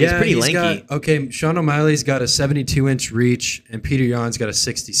tall and he's pretty lanky. Sean O'Malley's got a 72-inch reach, and Peter Yan's got a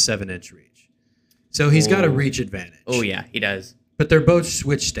 67-inch reach. So he's got a reach advantage. Oh yeah, he does. But they're both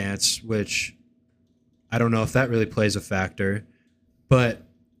switch stance, which I don't know if that really plays a factor. But,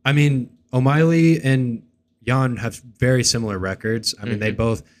 I mean, O'Malley and Jan have very similar records. I mean, they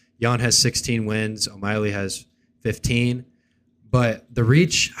both, Jan has 16 wins, O'Malley has 15. But the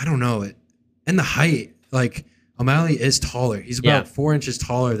reach, I don't know. And the height, like, O'Malley is taller. He's about 4 inches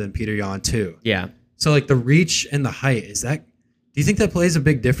taller than Peter Yan, too. Yeah. So, like, the reach and the height, do you think that plays a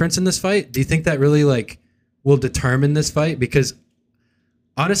big difference in this fight? Do you think that really, like, will determine this fight? Because,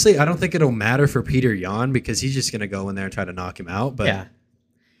 honestly, I don't think it'll matter for Peter Yan because he's just going to go in there and try to knock him out. But yeah.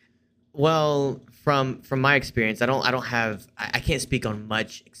 Well, from my experience, I can't speak on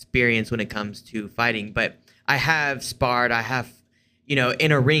much experience when it comes to fighting, but I have sparred,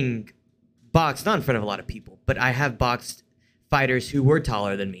 in a ring, boxed, not in front of a lot of people, but I have boxed fighters who were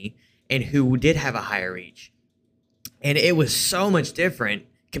taller than me and who did have a higher reach. And it was so much different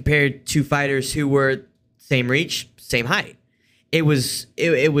compared to fighters who were same reach, same height. It was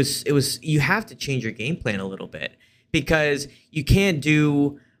you have to change your game plan a little bit because you can't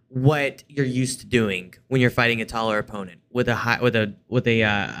do what you're used to doing when you're fighting a taller opponent with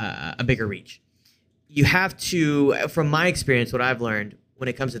a bigger reach. You have to, from my experience, what I've learned when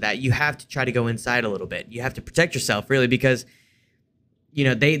it comes to that, you have to try to go inside a little bit. You have to protect yourself really because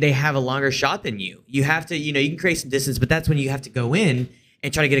they have a longer shot than you. You have to, you can create some distance, but that's when you have to go in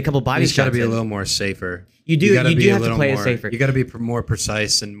and try to get a couple body shots. You got to be a little more safer. You do have to play it safer. You got to be more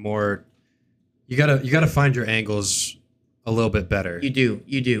precise and more. You got to find your angles a little bit better. You do.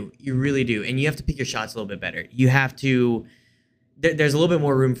 You really do, and you have to pick your shots a little bit better. You have to. There's a little bit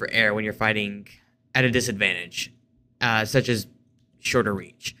more room for error when you're fighting at a disadvantage, such as shorter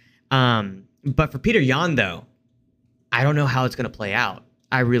reach. But for Peter Yan, though, I don't know how it's going to play out.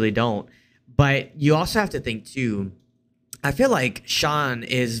 I really don't. But you also have to think, too, I feel like Sean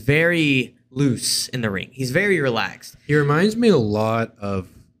is very loose in the ring. He's very relaxed. He reminds me a lot of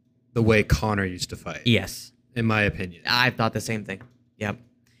the way Conor used to fight. Yes. In my opinion. I thought the same thing. Yep.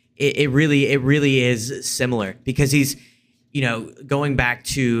 It really is similar because he's, going back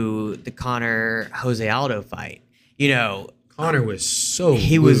to the Conor Jose Aldo fight, Conor was so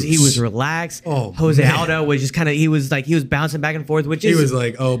he was relaxed. Oh, Jose Aldo was just kind of he was bouncing back and forth, he was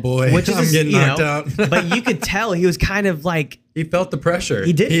like, oh boy, I'm getting knocked out. But you could tell he was kind of like he felt the pressure.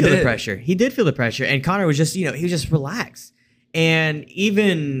 He did feel the pressure, and Conor was just he was just relaxed. And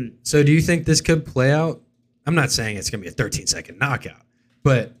even so, do you think this could play out? I'm not saying it's gonna be a 13-second knockout,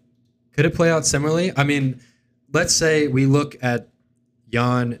 but could it play out similarly? I mean, let's say we look at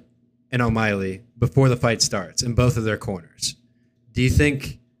Jan and O'Malley before the fight starts in both of their corners. Do you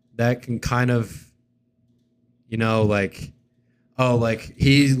think that can kind of, he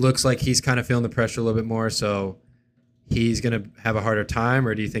looks like he's kind of feeling the pressure a little bit more, so he's going to have a harder time,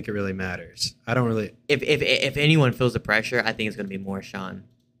 or do you think it really matters? I don't really. If anyone feels the pressure, I think it's going to be more Sean.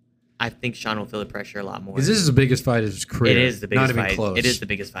 I think Sean will feel the pressure a lot more. Because this is the biggest fight of his career. It is the biggest fight. Not even close. It is the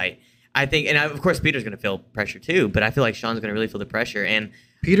biggest fight. I think, and of course, Peter's going to feel pressure too, but I feel like Sean's going to really feel the pressure. And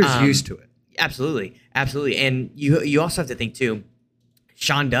Peter's used to it. Absolutely. And you also have to think too,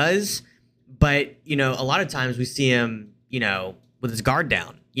 Sean does, but a lot of times we see him, with his guard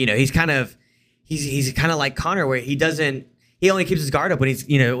down. He's kind of like Conor, where he only keeps his guard up when he's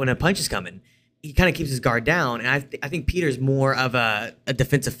when a punch is coming. He kind of keeps his guard down, and I think Peter's more of a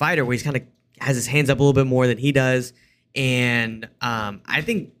defensive fighter, where he's kind of has his hands up a little bit more than he does. And I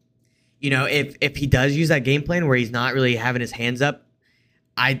think if he does use that game plan where he's not really having his hands up,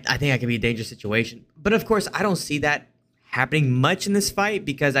 I think that could be a dangerous situation. But of course, I don't see that happening much in this fight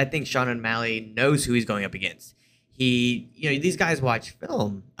because I think Sean O'Malley knows who he's going up against. These guys watch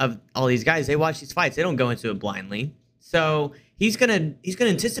film of all these guys. They watch these fights. They don't go into it blindly. So he's gonna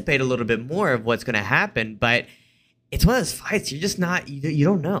anticipate a little bit more of what's gonna happen. But it's one of those fights you're just not you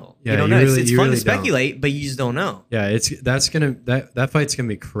don't know. Yeah, you don't know. Really, it's fun to speculate, but you just don't know. Yeah, that fight's gonna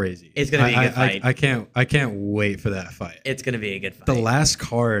be crazy. It's gonna be a good fight. I can't wait for that fight. It's gonna be a good fight. The last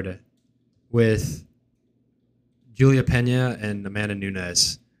card with Julia Pena and Amanda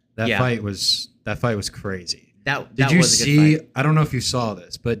Nunes. That fight was crazy. Did you see? I don't know if you saw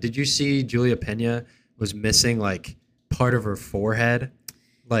this, but did you see Julia Pena was missing like part of her forehead?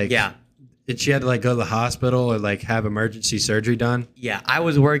 And she had to go to the hospital or have emergency surgery done. Yeah, I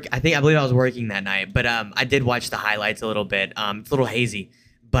believe I was working that night, but I did watch the highlights a little bit. It's a little hazy,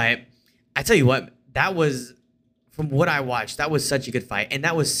 but I tell you what, that was, from what I watched, that was such a good fight, and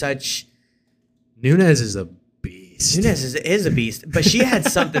that was such. Nunes is a beast. Nunes is a beast, but she had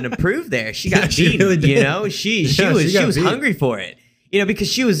something to prove there. She got beaten. She really did. She was hungry for it. Because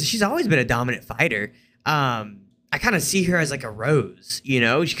she's always been a dominant fighter. I kind of see her as like a Rose,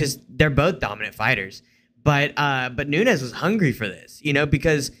 because they're both dominant fighters. But Nunes was hungry for this,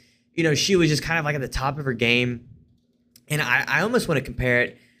 because she was just kind of like at the top of her game, and I almost want to compare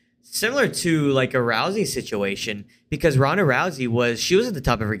it similar to like a Rousey situation, because Ronda Rousey was at the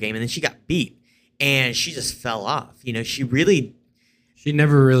top of her game, and then she got beat, and she just fell off. She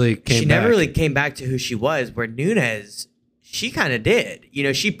never really came back to who she was. Where Nunes, she kind of did.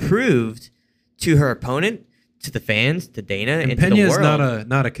 She proved to her opponent, to the fans, to Dana, and to the world. Peña's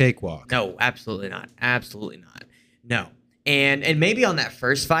not a cakewalk. No, absolutely not. Absolutely not. No. And maybe on that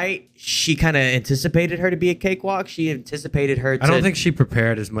first fight, she kind of anticipated her to be a cakewalk. She anticipated her to... I don't think she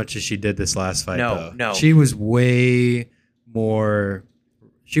prepared as much as she did this last fight, though. No. She was way more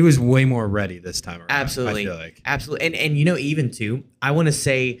ready this time around. Absolutely. I feel like. Absolutely. And even too, I want to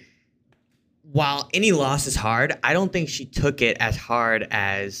say, while any loss is hard, I don't think she took it as hard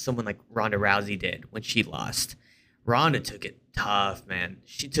as someone like Ronda Rousey did when she lost. Ronda took it tough, man.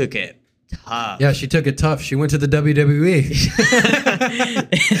 She took it tough. Yeah, she took it tough. She went to the WWE.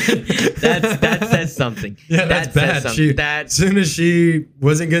 that says something. Yeah, that's bad. As soon as she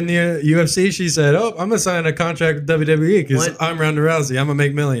wasn't getting the UFC, she said, "Oh, I'm gonna sign a contract with WWE because I'm Ronda Rousey. I'm gonna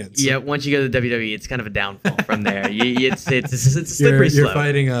make millions." Yeah, once you go to the WWE, it's kind of a downfall from there. It's a slippery slope. You're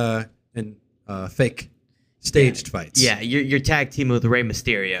fighting in fake staged fights. Yeah, you're tag team with Rey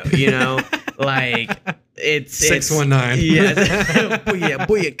Mysterio. Like it's 619. Yeah,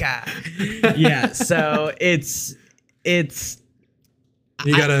 booyaka. Yeah, so it's.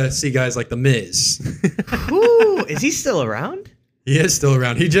 You gotta see guys like The Miz. Is he still around? He is still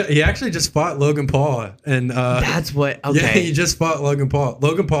around. He actually just fought Logan Paul, and that's what. Okay, yeah, he just fought Logan Paul.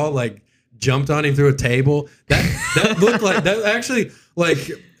 Logan Paul like jumped on him through a table. That looked like that actually like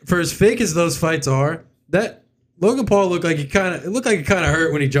for as fake as those fights are. That Logan Paul looked like he kind of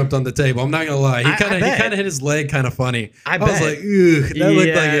hurt when he jumped on the table. I'm not gonna lie. He kind of hit his leg kind of funny. I was like, ooh, that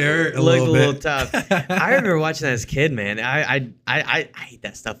looked like it hurt a little bit. Looked a little tough. I remember watching that as a kid, man. I ate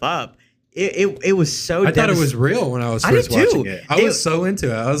that stuff up. It was so. I thought it was real when I was first watching it. I was so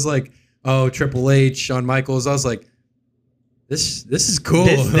into it. I was like, oh, Triple H, Shawn Michaels. I was like, this is cool.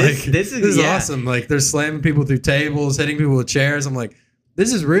 This is awesome. Like they're slamming people through tables, hitting people with chairs. I'm like,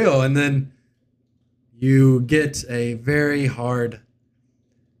 this is real. And then you get a very hard.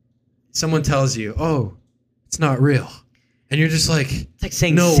 Someone tells you, "Oh, it's not real," and you're just like, "It's like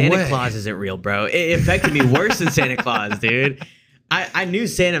saying no Santa way. Claus isn't real, bro." It affected me worse than Santa Claus, dude. I knew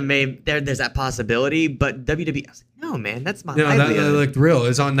Santa there's that possibility, but WWE, I was like, "No, man, that's my livelihood." That looked real. It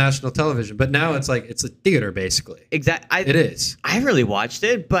was on national television, but now it's like it's a theater basically. Exactly, it is. I really watched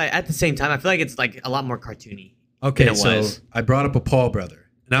it, but at the same time, I feel like it's like a lot more cartoony. Okay, than it so was. I brought up a Paul brother.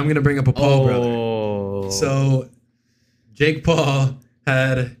 Now I'm going to bring up a Paul brother. So Jake Paul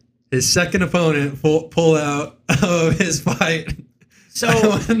had his second opponent pull out of his fight. So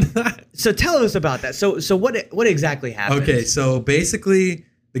tell us about that. So what exactly happened? Okay, so basically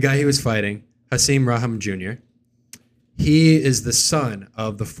the guy he was fighting, Hasim Raham Jr., he is the son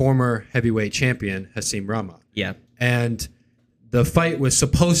of the former heavyweight champion, Hasim Rahman. Yeah. And the fight was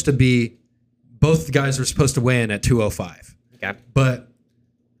supposed to be, both guys were supposed to weigh in at 205. Okay. But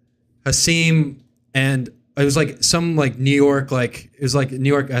Hasim and it was like some like New York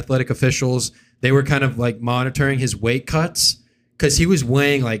athletic officials. They were kind of like monitoring his weight cuts because he was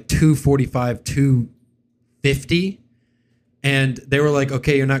weighing like 245, 250, and they were like,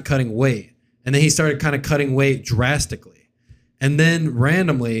 "Okay, you're not cutting weight." And then he started kind of cutting weight drastically, and then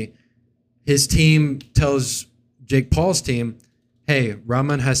randomly, his team tells Jake Paul's team, "Hey,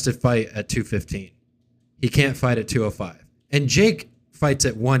 Rahman has to fight at 215. He can't fight at 205." And Jake fights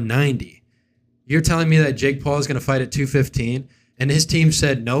at 190. You're telling me that Jake Paul is going to fight at 215? And his team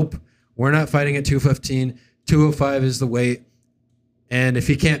said, nope, we're not fighting at 215. 205 is the weight. And if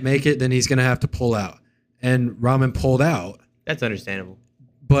he can't make it, then he's going to have to pull out. And Rahman pulled out. That's understandable.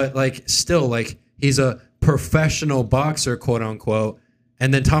 But like still, like he's a professional boxer, quote unquote.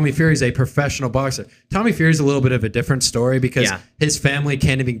 And then Tommy Fury's a professional boxer. Tommy Fury's a little bit of a different story because his family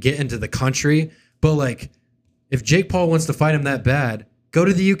can't even get into the country. But like, if Jake Paul wants to fight him that bad, go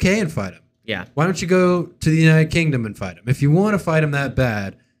to the UK and fight him. Yeah. Why don't you go to the United Kingdom and fight him? If you want to fight him that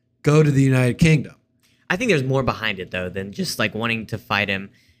bad, go to the United Kingdom. I think there's more behind it though than just like wanting to fight him.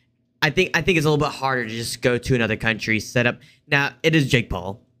 I think it's a little bit harder to just go to another country, set up. Now it is Jake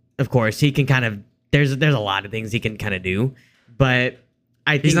Paul, of course. He can kind of there's a lot of things he can kind of do, but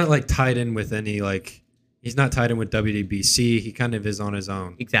I think he's not like tied in with any like. He's not tied in with WWBC. He kind of is on his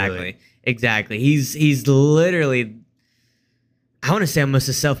own. Exactly. Really. Exactly. He's literally, I want to say almost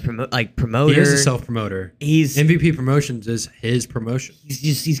a promoter. He is a self-promoter. He's MVP Promotions is his promotion.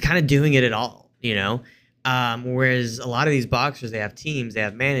 He's kind of doing it at all, Whereas a lot of these boxers, they have teams, they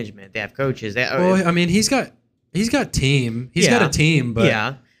have management, they have coaches. Well, I mean, he's got team. He's got a team,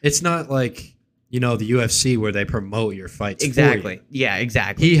 but it's not like, the UFC where they promote your fights. Exactly. For you. Yeah,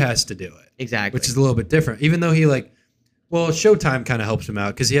 exactly. He has to do it. Exactly. Which is a little bit different. Even though he Showtime kind of helps him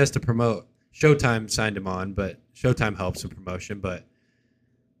out because he has to promote. Showtime signed him on, but Showtime helps with promotion. But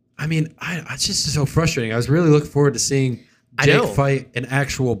I mean, it's just so frustrating. I was really looking forward to seeing Jake fight an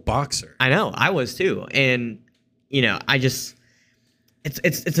actual boxer. I know, I was too, and I just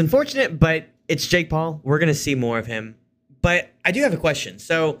it's unfortunate, but it's Jake Paul. We're gonna see more of him. But I do have a question.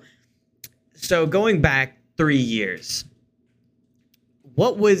 So going back 3 years,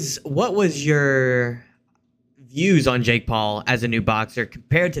 what was your views on Jake Paul as a new boxer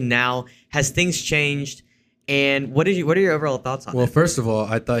compared to now? Has things changed? And what are your overall thoughts on that? Well, first of all,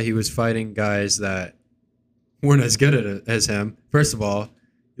 I thought he was fighting guys that weren't as good as him. First of all,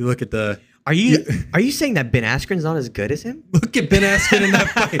 you look at the... Are you saying that Ben Askren's not as good as him? Look at Ben Askren in that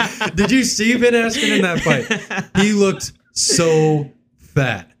fight. Did you see Ben Askren in that fight? He looked so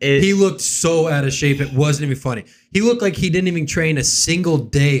fat. He looked so out of shape. It wasn't even funny. He looked like he didn't even train a single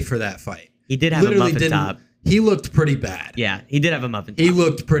day for that fight. He did have a muffin top. He looked pretty bad. Yeah, he did have a muffin top. He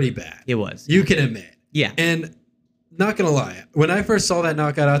looked pretty bad. It was. You can admit. Yeah. And not going to lie, when I first saw that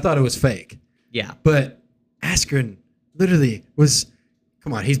knockout, I thought it was fake. Yeah. But Askren literally was,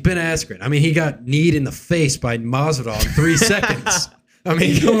 come on, he's Ben Askren. I mean, he got kneed in the face by Masvidal in 3 seconds. I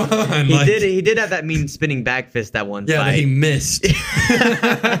mean, come on. He did have that mean spinning back fist that one fight. Yeah, he missed.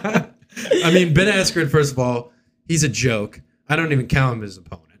 I mean, Ben Askren, first of all, he's a joke. I don't even count him as an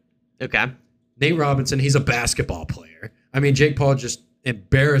opponent. Okay. Nate Robinson, he's a basketball player. I mean, Jake Paul just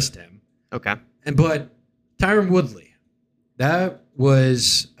embarrassed him. Okay. But Tyron Woodley, that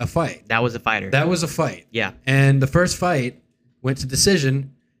was a fight. That was a fighter. That was a fight. Yeah. And the first fight went to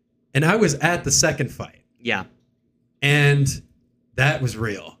decision, and I was at the second fight. Yeah. And that was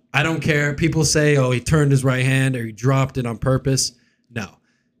real. I don't care. People say, oh, he turned his right hand or he dropped it on purpose. No.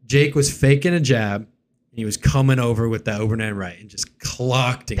 Jake was faking a jab. He was coming over with that overhand right and just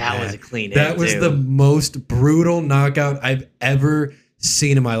clocked him. That was a clean hit. That was the most brutal knockout I've ever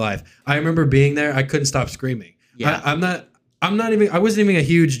seen in my life. I remember being there. I couldn't stop screaming. Yeah. I wasn't even a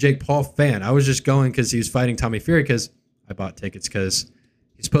huge Jake Paul fan. I was just going because he was fighting Tommy Fury because I bought tickets because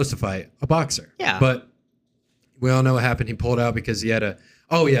he's supposed to fight a boxer. Yeah. But we all know what happened. He pulled out because he had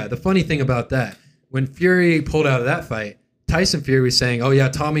the funny thing about that, when Fury pulled out of that fight, Tyson Fury was saying, oh yeah,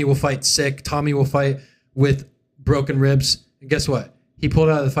 Tommy will fight sick. Tommy will fight with broken ribs. And guess what? He pulled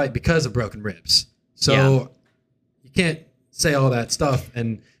out of the fight because of broken ribs. So you can't say all that stuff.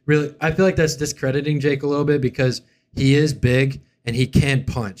 And really, I feel like that's discrediting Jake a little bit because he is big and he can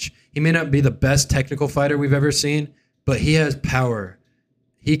punch. He may not be the best technical fighter we've ever seen, but he has power.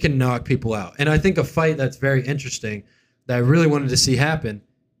 He can knock people out. And I think a fight that's very interesting that I really wanted to see happen,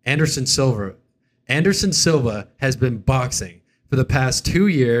 Anderson Silva. Anderson Silva has been boxing for the past 2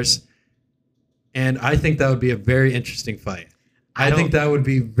 years, and I think that would be a very interesting fight. I think that would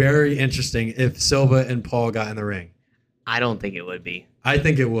be very interesting if Silva and Paul got in the ring. I don't think it would be. I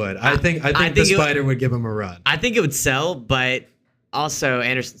think it would. I think the Spider would give him a run. I think it would sell, but also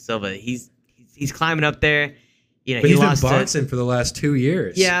Anderson Silva, he's climbing up there. But he's been boxing for the last 2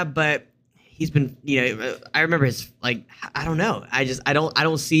 years. Yeah, but he's been, I remember his, I don't know. I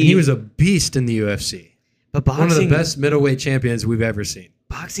don't see. And he was a beast in the UFC. But boxing, one of the best middleweight champions we've ever seen.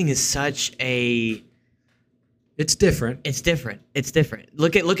 Boxing is such a... It's different. It's different.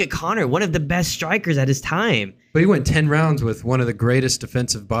 Look at Conor, one of the best strikers at his time. But he went 10 rounds with one of the greatest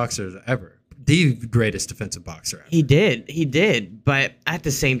defensive boxers ever. The greatest defensive boxer ever. He did. But at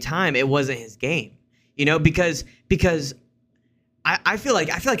the same time, it wasn't his game. Because I feel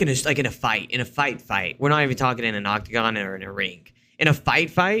like in a fight, we're not even talking in an octagon or in a ring. In a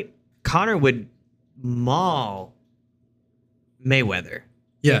fight, Conor would maul Mayweather.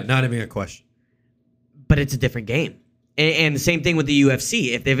 Yeah, not even a question. But it's a different game. And the same thing with the UFC.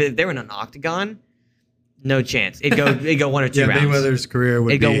 If they were in an octagon, no chance. It'd go 1 or 2 rounds. Mayweather's career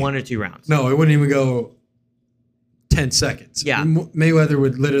would go 1 or 2 rounds. No, it wouldn't even go 10 seconds. Yeah. Mayweather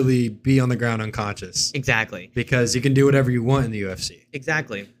would literally be on the ground unconscious. Exactly. Because you can do whatever you want in the UFC.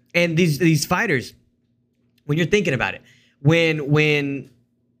 Exactly. And these fighters, when you're thinking about it, when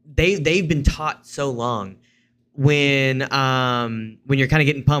they've been taught so long, when you're kind of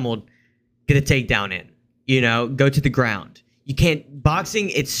getting pummeled, get a takedown in. Go to the ground. You can't boxing.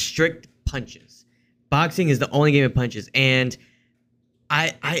 It's strict punches. Boxing is the only game of punches. And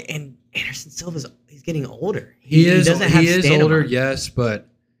and Anderson Silva's he's getting older. He is older, yes, but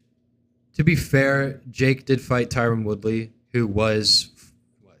to be fair, Jake did fight Tyron Woodley, who was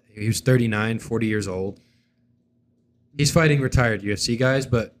 39, 40 years old. he's fighting retired UFC guys,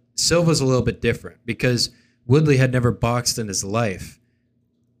 but Silva's a little bit different because Woodley had never boxed in his life.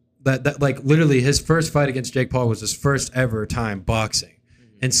 That like literally his first fight against Jake Paul was his first ever time boxing.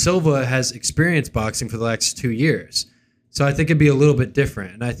 And Silva has experienced boxing for the last 2 years. So I think it'd be a little bit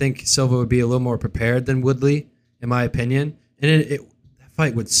different. And I think Silva would be a little more prepared than Woodley, in my opinion. And that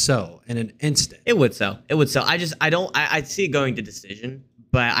fight would sell in an instant. It would sell. I see it going to decision,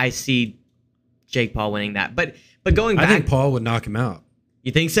 but I see Jake Paul winning that. But going back, I think Paul would knock him out.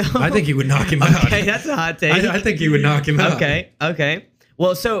 You think so? I think he would knock him out. Okay, that's a hot take. I think he would knock him out. Okay.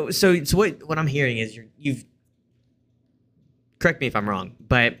 Well, so what I'm hearing is you've correct me if I'm wrong,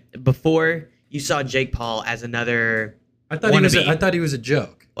 but before you saw Jake Paul as another I thought he was a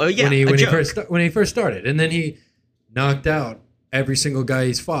joke. Oh yeah, when he first started, and then he knocked out every single guy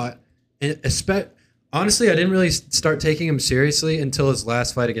he's fought. And honestly, I didn't really start taking him seriously until his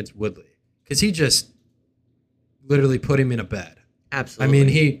last fight against Woodley, because he just literally put him in a bed. Absolutely. I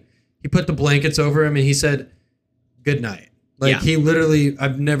mean, he put the blankets over him and he said good night. Like he literally,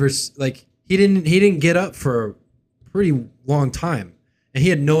 I've never like he didn't get up for a pretty long time, and he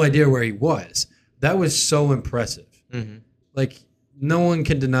had no idea where he was. That was so impressive. Mm-hmm. Like no one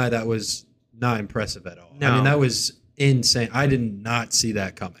can deny that was not impressive at all. No. I mean, that was insane. I did not see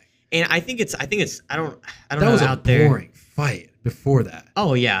that coming. And I think it's I don't that know was out a there. boring fight before that.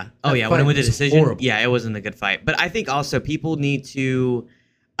 Oh yeah. That When it fight went to was decision, horrible. yeah, it wasn't a good fight. But I think also people need to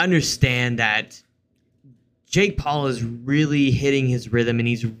understand that Jake Paul is really hitting his rhythm, and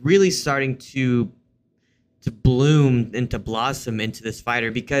he's really starting to bloom and to blossom into this fighter,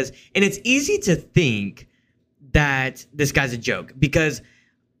 and it's easy to think that this guy's a joke because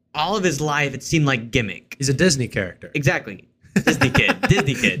all of his life it seemed like gimmick. He's a Disney character. Exactly. Disney kid.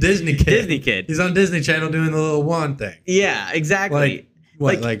 Disney kid. He's on Disney Channel doing the little wand thing. Yeah, exactly.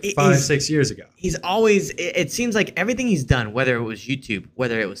 Like 5-6 years ago. He's always, it seems like everything he's done, whether it was YouTube,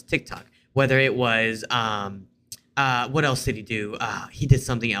 whether it was TikTok, whether it was, what else did he do? He did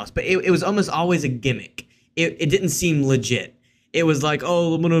something else, but it was almost always a gimmick. It didn't seem legit. It was like,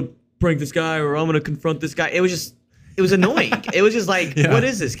 oh, I'm going to prank this guy or I'm going to confront this guy. It was annoying. It was just like, What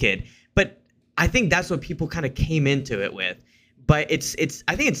is this kid? But I think that's what people kind of came into it with. But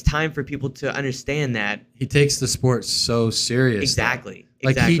I think it's time for people to understand that he takes the sport so seriously. Exactly.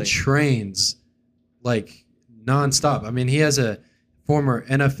 Like he trains like nonstop. I mean, he has a former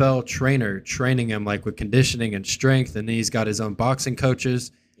NFL trainer training him like with conditioning and strength, and he's got his own boxing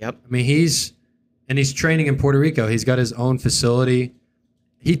coaches. Yep. I mean, he's training in Puerto Rico. He's got his own facility.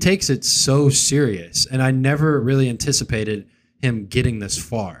 He takes it so serious, and I never really anticipated him getting this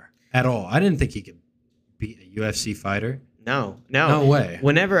far at all. I didn't think he could beat a UFC fighter. No way.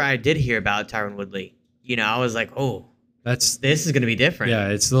 Whenever I did hear about Tyron Woodley, I was like, oh, this is going to be different. Yeah,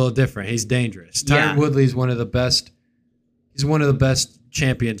 it's a little different. He's dangerous. Tyron Woodley is one of the best. He's one of the best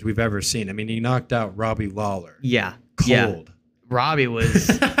champions we've ever seen. I mean, he knocked out Robbie Lawler. Yeah, cold. Yeah. Robbie was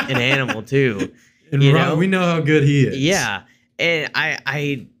an animal too. And we know how good he is. Yeah, and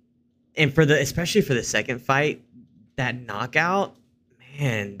especially for the second fight, that knockout,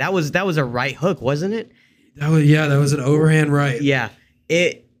 man, that was a right hook, wasn't it? That was an overhand right. Yeah,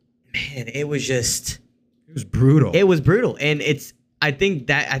 it was brutal. It was brutal, and I think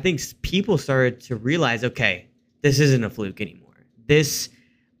people started to realize, okay, this isn't a fluke anymore. This,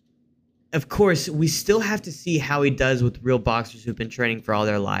 of course, we still have to see how he does with real boxers who've been training for all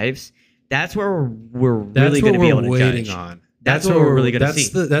their lives. That's where we're really going to be able to judge. That's what we're really going to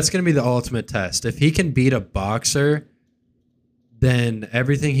see. That's going to be the ultimate test. If he can beat a boxer, then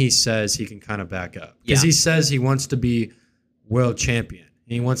everything he says he can kind of back up. Because he says he wants to be world champion.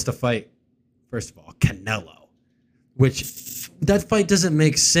 And he wants to fight, first of all, Canelo. Which, that fight doesn't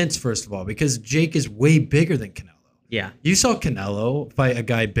make sense, first of all, because Jake is way bigger than Canelo. Yeah. You saw Canelo fight a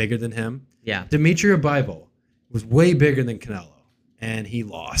guy bigger than him. Yeah. Dimitri Bivol was way bigger than Canelo. And he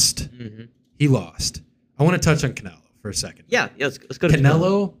lost. Mm-hmm. He lost. I want to touch on Canelo for a second. Yeah, let's go to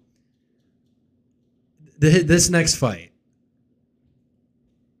Canelo. This next fight,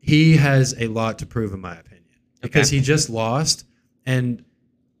 he has a lot to prove, in my opinion, because he just lost, and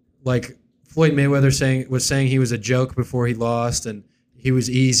like Floyd Mayweather was saying he was a joke before he lost, and he was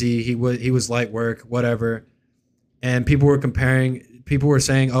easy, he was light work, whatever, and people were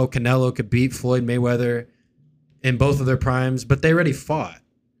saying, oh, Canelo could beat Floyd Mayweather in both of their primes, but they already fought,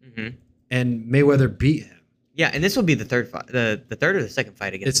 and Mayweather beat him. Yeah, and this will be the third fight, the third or the second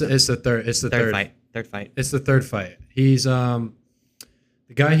fight against him? It's the third. It's the third fight. Third fight. It's the third fight. He's the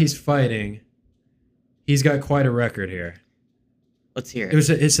guy he's fighting. He's got quite a record here. Let's hear it.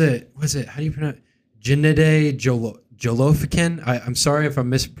 What's it? How do you pronounce it? Gennady Jolofikin? I'm sorry if I'm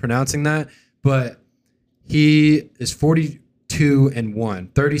mispronouncing that, but he is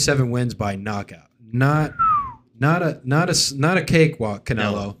 42-1, 37 wins by knockout. Not a cakewalk,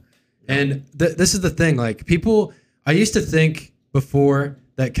 Canelo. No. And this is the thing. Like people, I used to think before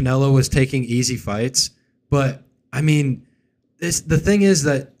that Canelo was taking easy fights, but I mean, the thing is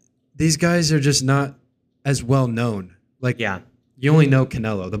that these guys are just not as well known. Like, you only know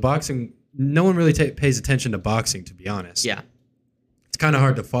Canelo. The boxing, no one really pays attention to boxing, to be honest. Yeah, it's kind of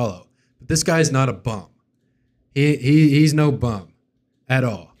hard to follow. But this guy's not a bum. He's no bum at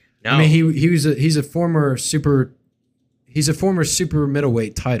all. No. I mean, he's a former super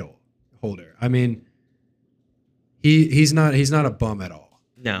middleweight title holder. I mean, he's not a bum at all.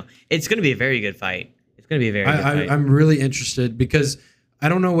 No, it's going to be a very good fight. It's going to be a very good fight. I'm really interested because I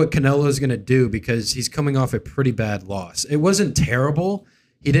don't know what Canelo is going to do because he's coming off a pretty bad loss. It wasn't terrible.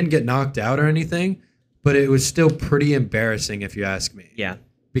 He didn't get knocked out or anything, but it was still pretty embarrassing if you ask me. Yeah.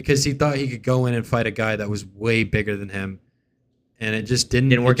 Because he thought he could go in and fight a guy that was way bigger than him, and it just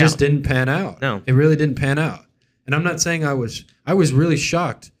didn't work out. Didn't pan out. No. It really didn't pan out. And I'm not saying I was really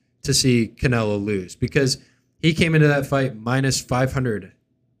shocked to see Canelo lose because he came into that fight minus 500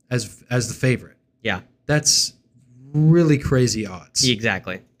 as the favorite. Yeah. That's really crazy odds.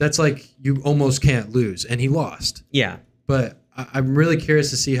 Exactly. That's like you almost can't lose, and he lost. Yeah. But I'm really curious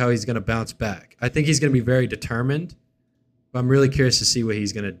to see how he's going to bounce back. I think he's going to be very determined, but I'm really curious to see what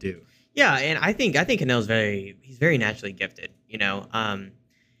he's going to do. Yeah, and I think Canelo's very naturally gifted. You know,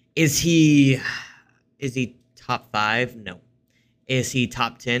 is he top 5? No. Is he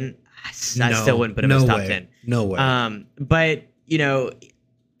top 10? I still wouldn't put him as top 10. No way. But you know,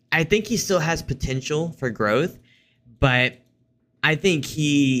 I think he still has potential for growth, but I think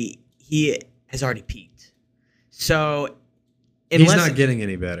he has already peaked. So he's not getting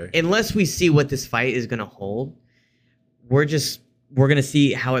any better. Unless we see what this fight is going to hold, we're going to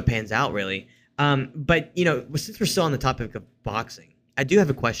see how it pans out, really. But, you know, since we're still on the topic of boxing, I do have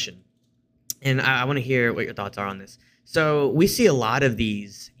a question, and I want to hear what your thoughts are on this. So we see a lot of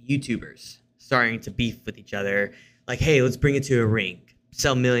these YouTubers starting to beef with each other, like, hey, let's bring it to a ring,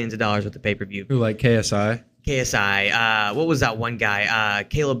 sell millions of dollars with the pay-per-view. Who, like KSI? KSI. What was that one guy?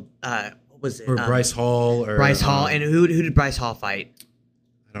 Caleb. What was it? Or Bryce Hall. Bryce Hall. And who did Bryce Hall fight?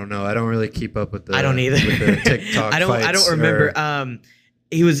 I don't know. I don't really keep up with the. I don't either. With the TikTok I don't remember.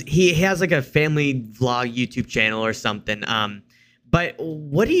 He has like a family vlog YouTube channel or something. But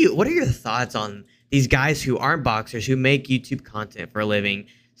what are your thoughts on these guys who aren't boxers who make YouTube content for a living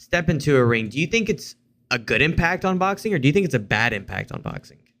step into a ring? Do you think it's a good impact on boxing, or do you think it's a bad impact on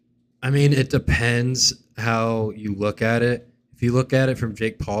boxing? I mean, it depends how you look at it. If you look at it from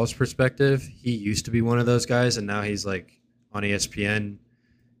Jake Paul's perspective, he used to be one of those guys, and now he's like on ESPN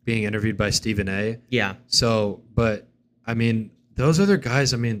being interviewed by Stephen A. Yeah. So, but I mean, those other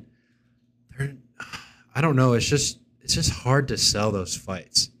guys, I mean, I don't know. It's just hard to sell those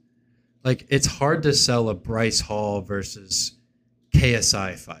fights. Like, it's hard to sell a Bryce Hall versus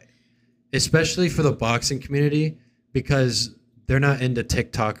KSI fight, especially for the boxing community, because they're not into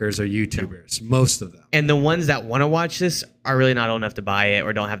TikTokers or YouTubers, most of them. And the ones that want to watch this are really not old enough to buy it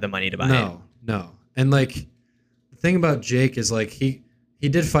or don't have the money to buy it. No. And like, the thing about Jake is like he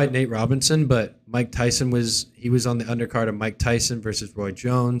did fight Nate Robinson, but Mike Tyson was on the undercard of Mike Tyson versus Roy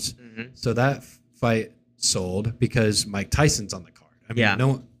Jones. Mm-hmm. So that fight sold because Mike Tyson's on the card. I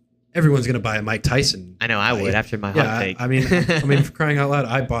mean, everyone's going to buy a Mike Tyson. I know I would after my hot take. I mean, for crying out loud,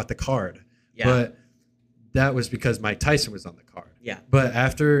 I bought the card. Yeah. But that was because Mike Tyson was on the card. Yeah. But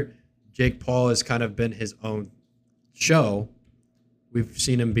after Jake Paul has kind of been his own show, we've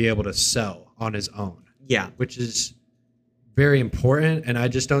seen him be able to sell on his own. Yeah. Which is very important. And I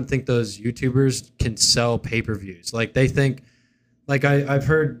just don't think those YouTubers can sell pay-per-views. Like, they think, like I've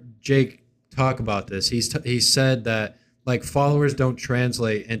heard Jake talk about this. He said that, like, followers don't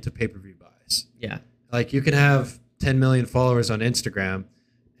translate into pay-per-view buys. Yeah. Like, you can have 10 million followers on Instagram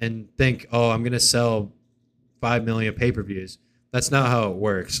and think, oh, I'm going to sell 5 million pay-per-views. That's not how it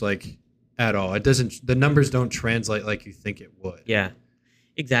works, like, at all. It doesn't. The numbers don't translate like you think it would. Yeah,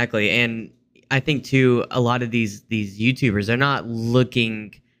 exactly. And I think too, a lot of these YouTubers, they're not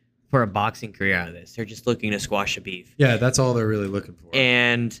looking for a boxing career out of this. They're just looking to squash a beef. Yeah, that's all they're really looking for.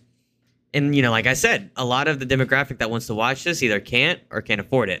 And you know, like I said, a lot of the demographic that wants to watch this either can't or can't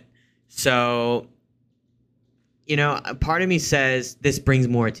afford it. So, you know, a part of me says this brings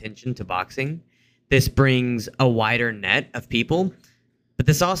more attention to boxing. This brings a wider net of people, but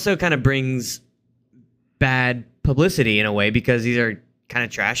this also kind of brings bad publicity in a way because these are kind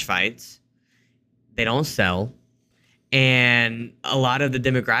of trash fights. They don't sell. And a lot of the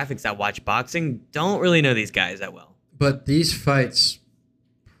demographics that watch boxing don't really know these guys that well. But these fights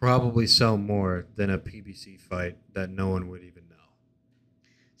probably sell more than a PBC fight that no one would even know.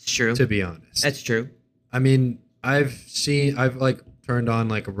 It's true. To be honest. That's true. I mean, I've like turned on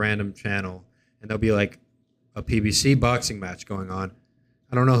like a random channel and there'll be like a PBC boxing match going on.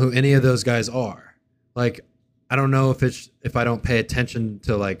 I don't know who any of those guys are. Like, I don't know if I don't pay attention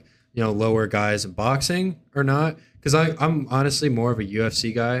to like, lower guys in boxing or not. Because I'm honestly more of a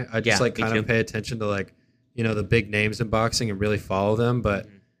UFC guy. I just kind of pay attention to like, the big names in boxing and really follow them. But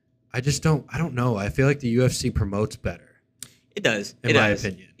I don't know. I feel like the UFC promotes better. It does. In my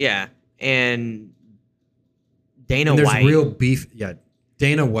opinion. Yeah. And Dana there's White. real beef. Yeah.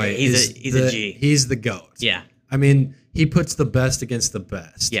 Dana White he's a G. He's the GOAT. Yeah. I mean, he puts the best against the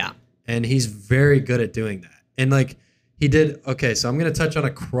best. Yeah. And he's very good at doing that. And like he did. Okay. So I'm going to touch on a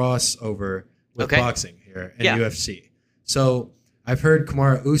crossover with boxing here in UFC. So I've heard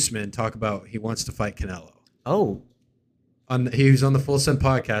Kamaru Usman talk about he wants to fight Canelo. Oh. He was on the Full Send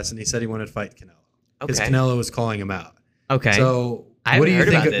podcast and he said he wanted to fight Canelo. Because Canelo was calling him out. Okay. So what do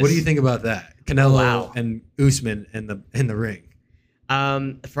you think about that? Canelo and Usman in the ring.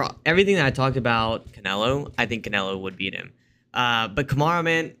 For everything that I talked about Canelo, I think Canelo would beat him. But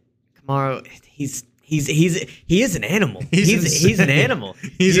Kamaru, he is an animal. He's an animal.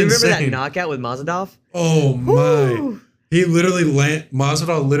 Do you remember that knockout with Mazadov? Oh my.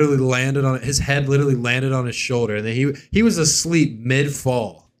 Masvidal literally landed on his head, literally landed on his shoulder, and then he was asleep mid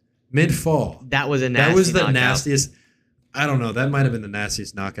fall. That was a nasty. That was the knockout. Nastiest. I don't know. That might have been the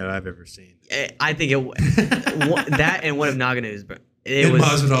nastiest knockout I've ever seen. I think that and one of Naganou's, bro. It was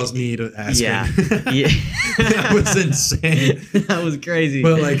Masvidal's knee to ask yeah. That was insane. That was crazy.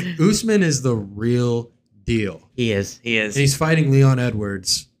 But like Usman is the real deal. He is. And he's fighting Leon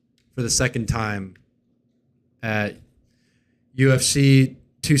Edwards for the second time at UFC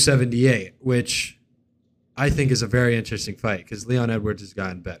 278, which I think is a very interesting fight because Leon Edwards has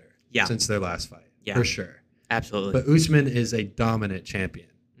gotten better since their last fight. Yeah. For sure. Absolutely. But Usman is a dominant champion.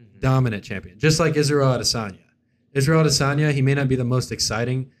 Mm-hmm. Dominant champion. Just like Israel Adesanya. Israel Adesanya, he may not be the most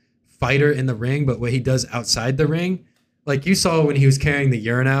exciting fighter in the ring, but what he does outside the ring, like you saw when he was carrying the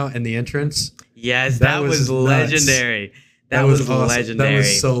urine out in the entrance. Yes, that was legendary. That was awesome. Legendary. That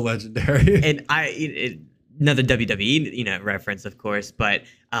was so legendary. And another WWE reference, of course, but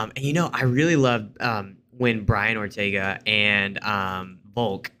I really loved when Brian Ortega and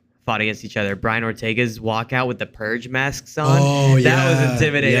Volk fought against each other. Brian Ortega's walkout with the purge masks on. Oh, yeah. That was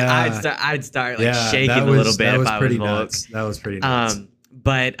intimidating. Yeah. I'd start shaking a little bit if I was Volk. That was pretty nuts. And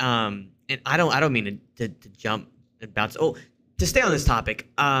I don't mean to jump and bounce. Oh, to stay on this topic,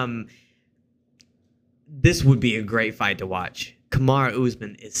 this would be a great fight to watch. Kamaru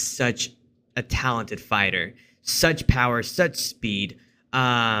Usman is such a talented fighter, such power, such speed.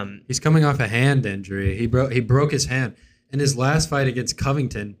 He's coming off a hand injury. He broke his hand. In his last fight against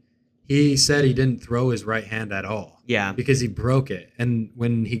Covington, he said he didn't throw his right hand at all. Yeah. Because he broke it. And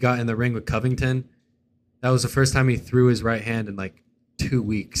when he got in the ring with Covington, that was the first time he threw his right hand in like 2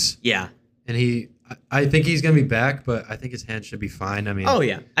 weeks. Yeah. And I think he's going to be back, but I think his hand should be fine. I mean. Oh,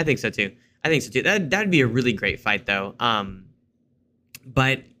 yeah. I think so too. That'd be a really great fight though.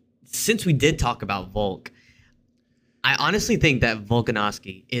 But since we did talk about Volk, I honestly think that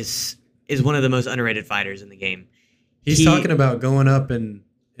Volkanovski is one of the most underrated fighters in the game. He's talking about going up in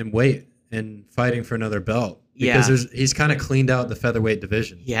weight and fighting for another belt because he's kind of cleaned out the featherweight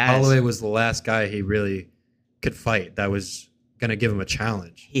division. Holloway was the last guy he really could fight that was going to give him a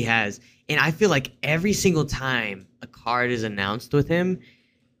challenge. He has. And I feel like every single time a card is announced with him,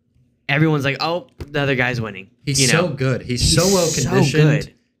 everyone's like, oh, the other guy's winning. He's so good. He's so well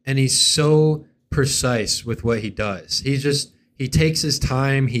conditioned and he's so precise with what he does. He takes his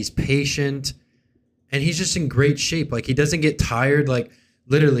time. He's patient. And he's just in great shape. Like, he doesn't get tired. Like,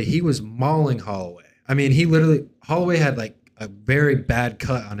 literally, he was mauling Holloway. I mean, Holloway had, like, a very bad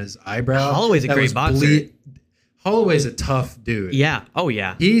cut on his eyebrow. Holloway's a great boxer. Holloway's a tough dude. Yeah. Oh,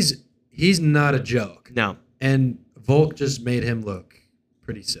 yeah. He's not a joke. No. And Volk just made him look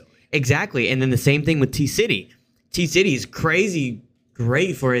pretty silly. Exactly. And then the same thing with T-City. T-City's crazy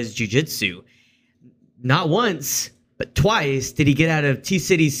great for his jiu-jitsu. Not once, but twice did he get out of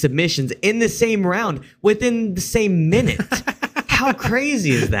T-City's submissions in the same round within the same minute. How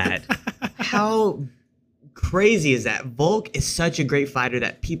crazy is that? How crazy is that? Volk is such a great fighter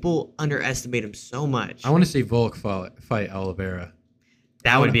that people underestimate him so much. I want to see Volk fight Oliveira.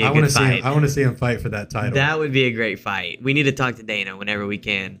 That would be a good fight. I want to see him fight for that title. That would be a great fight. We need to talk to Dana whenever we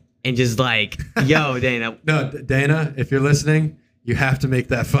can. And just like, yo, Dana. No, Dana, if you're listening, you have to make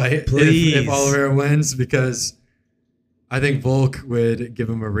that fight. Please. If Oliveira wins, because I think Volk would give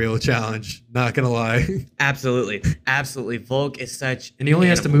him a real challenge. Not gonna lie. Absolutely. Volk is such, and he only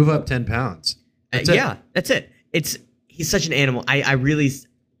has to move up 10 pounds. That's it. He's such an animal. I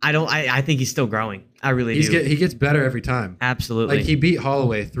think he's still growing. I really do. He gets better every time. Absolutely. Like he beat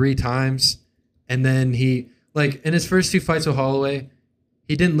Holloway 3 times, and then he in his first 2 fights with Holloway,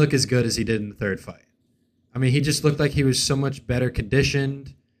 he didn't look as good as he did in the 3rd fight. I mean, he just looked like he was so much better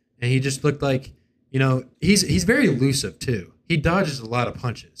conditioned, and he just looked like, he's very elusive too. He dodges a lot of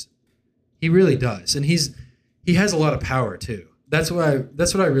punches. He really does, and he has a lot of power too. That's what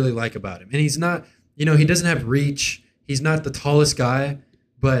I really like about him. And he's not, he doesn't have reach. He's not the tallest guy,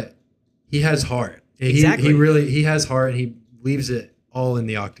 but he has heart. Exactly. He has heart, and he leaves it all in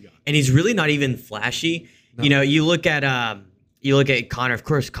the octagon. And he's really not even flashy. No. You look at Conor. Of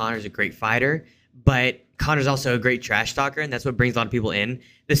course, Conor's a great fighter, but Conor's also a great trash talker, and that's what brings a lot of people in.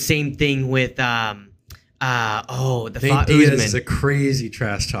 The same thing with Nate Diaz is a crazy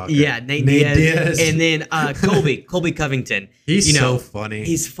trash talker. Yeah, Nate Diaz. And then Colby Covington. He's so funny.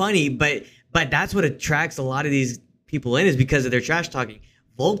 He's funny, but that's what attracts a lot of these people in, is because of their trash talking.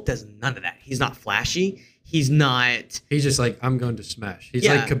 Volk does none of that. He's not flashy. He's just like, I'm going to smash. He's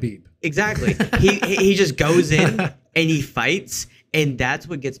like Khabib. Exactly. he just goes in and he fights, and that's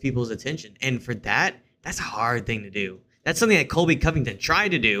what gets people's attention. And for that's a hard thing to do. That's something that Colby Covington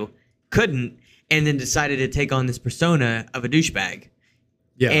tried to do, couldn't, and then decided to take on this persona of a douchebag.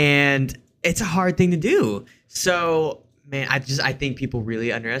 Yeah. And it's a hard thing to do. So, man, I think people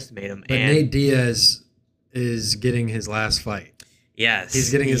really underestimate him. But Nate Diaz is getting his last fight. Yes. He's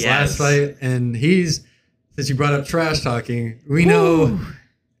getting his last fight, and since you brought up trash talking, we know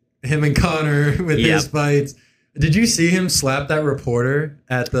him and Conor with his fights. Did you see him slap that reporter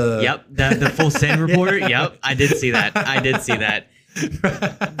at the... Yep, the Full Send reporter. Yep, I did see that.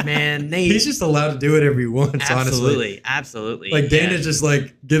 Man, Nate... He's just allowed to do whatever he wants, honestly. Absolutely. Like, Dana just,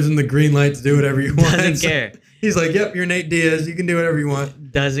 gives him the green light to do whatever he wants. Doesn't care. He's like, yep, you're Nate Diaz. You can do whatever you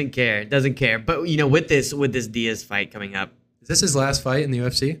want. Doesn't care. But, with this Diaz fight coming up... Is this his last fight in the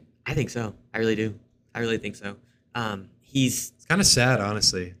UFC? I think so. I really do. I really think so. It's kind of sad,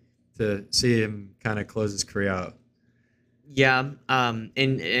 honestly, to see him kind of close his career out. Yeah. And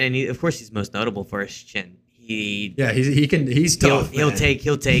he, of course, he's most notable for his chin. He's tough. He'll take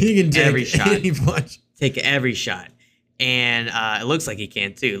every shot. Any punch. Take every shot. And it looks like he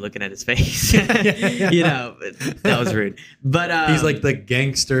can too, looking at his face. That was rude. But he's like the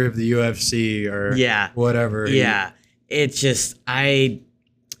gangster of the UFC or whatever. Yeah. It's just I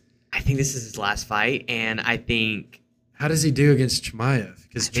think this is his last fight, and I think... How does he do against Chimaev?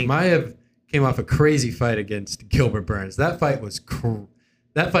 Because Chimaev came off a crazy fight against Gilbert Burns. That fight was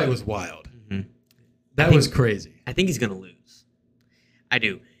wild. Mm-hmm. That was crazy. I think he's going to lose. I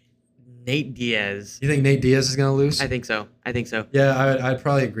do. Nate Diaz... You think Nate Diaz is going to lose? I think so. Yeah, I'd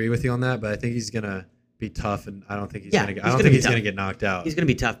probably agree with you on that, but I think he's going to be tough, and I don't think he's going to get knocked out. He's going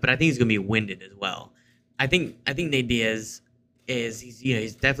to be tough, but I think he's going to be winded as well. I think Nate Diaz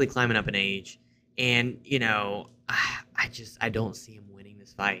he's definitely climbing up in age, and I don't see him winning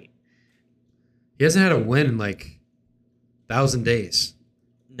this fight. He hasn't had a win in 1,000 days.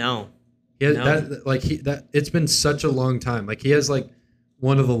 No. It's been such a long time. He has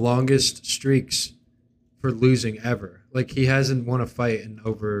one of the longest streaks for losing ever. He hasn't won a fight in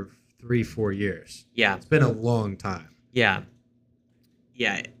over 3-4 years. Yeah. It's been a long time. Yeah.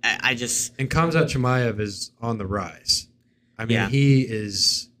 Yeah, I just... And Khamzat Chimaev is on the rise. I mean, he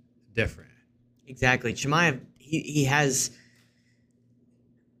is different. Exactly. Chimaev, he has...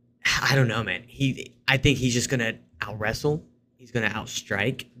 I don't know, man. I think he's just going to out-wrestle. He's going to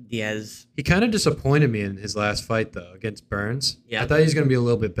outstrike Diaz. He kind of disappointed me in his last fight, though, against Burns. Yeah. I thought he was going to be a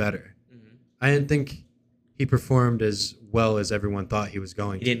little bit better. Mm-hmm. I didn't think he performed as well as everyone thought he was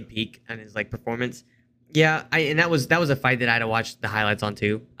going to. He didn't peak on his performance. Yeah, and that was a fight that I had to watch the highlights on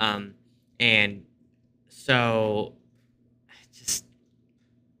too. And so just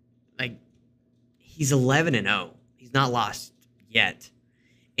he's 11-0. He's not lost yet.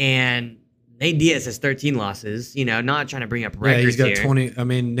 And Nate Diaz has 13 losses, not trying to bring up records. Yeah, he's got here. 20. I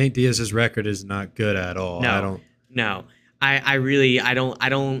mean, Nate Diaz's record is not good at all. No. I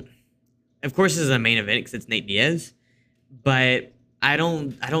don't. Of course, this is a main event because it's Nate Diaz, but I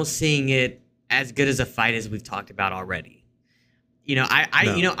don't seeing it as good as a fight as we've talked about already.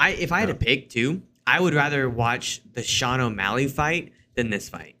 If I had to pick too, I would rather watch the Sean O'Malley fight than this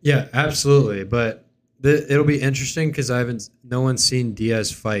fight. Yeah, absolutely. But it'll be interesting because no one's seen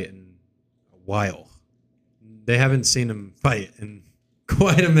Diaz fight in a while. They haven't seen him fight in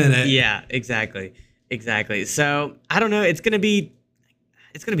quite a minute. Yeah, exactly. So I don't know. It's gonna be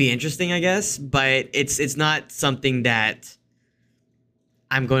it's gonna be interesting, I guess, but it's not something that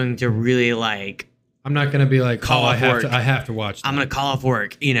I'm going to really like. I'm not gonna be like, call off work. I have to watch that. I'm gonna call off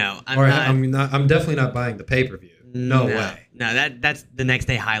work. I'm definitely not buying the pay-per-view. No way. No, that's the next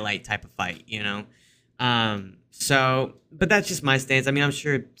day highlight type of fight. So, but that's just my stance. I mean, I'm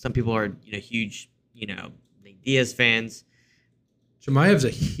sure some people are huge Nate Diaz fans. Chimaev's a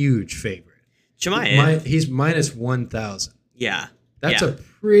huge favorite. Chimaev, he's minus 1,000. Yeah, that's a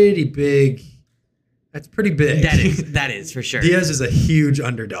pretty big. That's pretty big. That is for sure. Diaz is a huge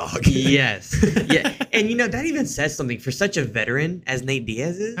underdog. Yes. Yeah. And that even says something for such a veteran as Nate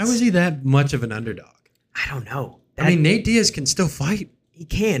Diaz is. How is he that much of an underdog? I don't know. I mean, Nate Diaz can still fight. He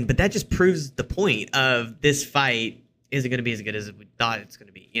can, but that just proves the point of this fight isn't going to be as good as we thought it's going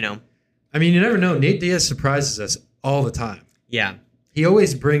to be, I mean, you never know. Nate Diaz surprises us all the time. Yeah. He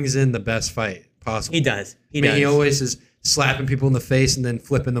always brings in the best fight possible. He does. He always is slapping people in the face and then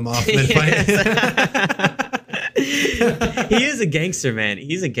flipping them off and then fighting. He is a gangster, man.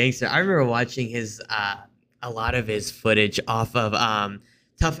 He's a gangster. I remember watching his a lot of his footage off of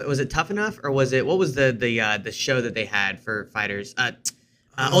Tough. Was it Tough Enough, or was it what was the show that they had for fighters?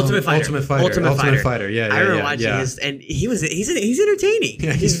 Ultimate Fighter. Ultimate Fighter. Yeah. I remember watching his, and he's entertaining.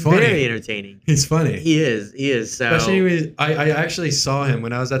 Yeah, he's funny. Very entertaining. He's funny. He is. So especially I actually saw him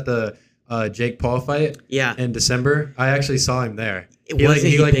when I was at the Jake Paul fight. Yeah. In December, I actually saw him there. He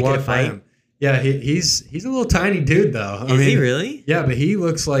walked by him. Yeah, he's a little tiny dude though. Is he really? Yeah, but he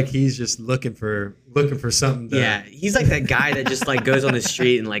looks like he's just looking for something. Yeah, he's like that guy that just like goes on the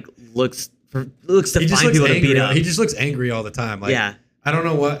street and like looks to find people to beat up. He just looks angry all the time. Like, yeah. I don't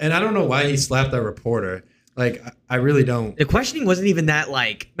know what, and I don't know why he slapped that reporter. Like, I really don't. The questioning wasn't even that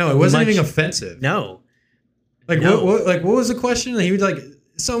like. No, it wasn't even offensive. No. Like what was the question? He was like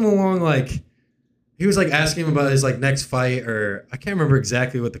something along like. He was like asking him about his like next fight, or I can't remember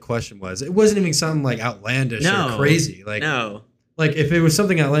exactly what the question was. It wasn't even something like outlandish or crazy. Like like if it was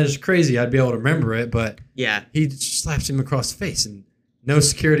something outlandish crazy, I'd be able to remember it. But yeah, he just slaps him across the face, and no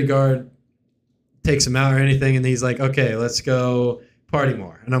security guard takes him out or anything. And he's like, "Okay, let's go party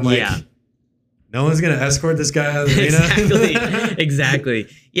more." And I'm like, no one's gonna escort this guy out of the arena. Exactly.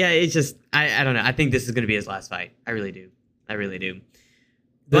 Yeah, it's just I don't know. I think this is gonna be his last fight. I really do.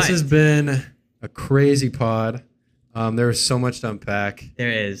 This has been a crazy pod. There was so much to unpack.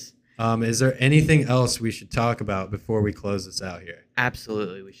 There is. Is there anything else we should talk about before we close this out here?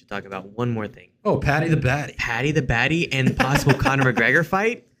 Absolutely. We should talk about one more thing. Oh, Paddy the Baddy. Paddy the Baddy and the possible Conor McGregor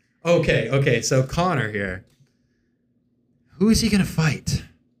fight. Okay. So Conor here. Who is he going to fight?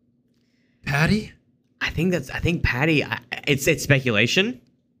 Paddy? I think Paddy, it's speculation,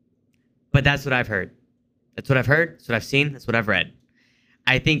 but that's what I've heard. That's what I've seen. That's what I've read.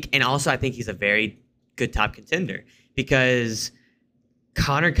 I think he's a very good top contender because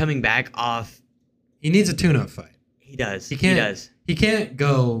Conor coming back off. He needs a tune-up fight. He does. He can't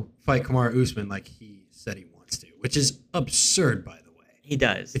go fight Kamaru Usman like he said he wants to, which is absurd, by the way. He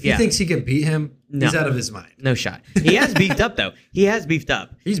does. If he thinks he can beat him, he's out of his mind. No shot. He has beefed up, though.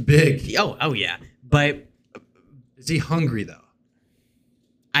 He's big. Oh yeah. But is he hungry, though?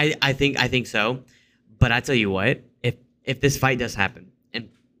 I think so. But I tell you what, if this fight does happen,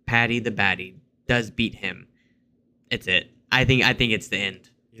 Paddy the Baddy does beat him, it's it. I think it's the end.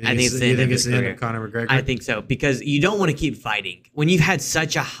 I think it's the end of his career. Of Conor McGregor? I think so, because you don't want to keep fighting. When you've had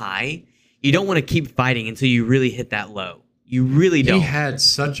such a high, you don't want to keep fighting until you really hit that low. You really don't. He had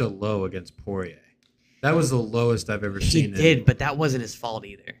such a low against Poirier. That was the lowest I've ever seen. He did, but that wasn't his fault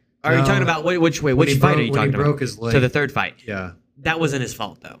either. Are you talking about which fight are you talking about? When he broke his leg. So the third fight. Yeah. That wasn't his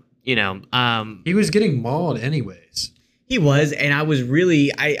fault, though. He was getting mauled anyways. He was, and I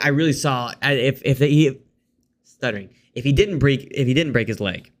really saw if he didn't break his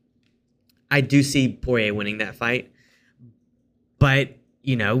leg, I do see Poirier winning that fight. But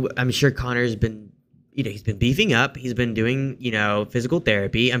I'm sure Conor's been he's been beefing up. He's been doing physical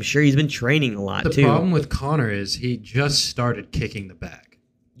therapy. I'm sure he's been training a lot too. The problem with Conor is he just started kicking the bag.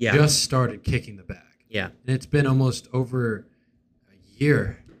 Yeah, Yeah, and it's been almost over a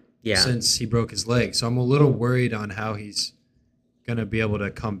year. Yeah. Since he broke his leg. So I'm a little worried on how he's going to be able to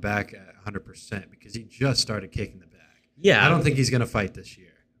come back at 100% because he just started kicking the bag. Yeah. I don't think he's going to fight this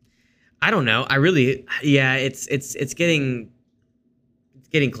year. I don't know. It's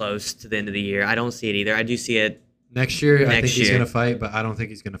getting close to the end of the year. I don't see it either. I do see it next year. I think he's going to fight, but I don't think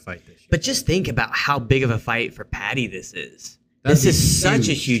he's going to fight this year. But just think about how big of a fight for Paddy this is. This is such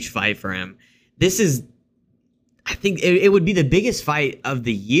a huge fight for him. I think it would be the biggest fight of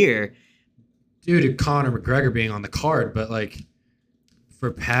the year. Due to Conor McGregor being on the card, but like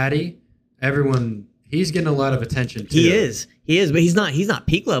for Paddy, everyone he's getting a lot of attention too. He is, but he's not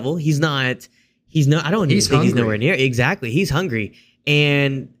peak level. He's not. I don't even think he's nowhere near. Exactly, he's hungry,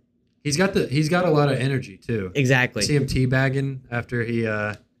 and he's got a lot of energy too. Exactly. See him teabagging after he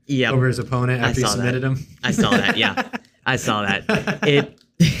over his opponent after he submitted him. I saw that. Yeah, I saw that.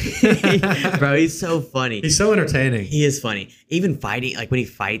 Bro, he's so funny. He's so entertaining. He is funny. Even fighting, like when he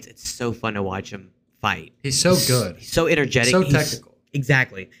fights, it's so fun to watch him fight. He's so good. He's so energetic. So technical.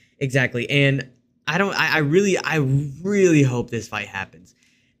 Exactly. And I really hope this fight happens.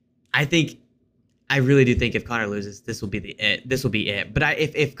 I really do think if Conor loses, this will be it. But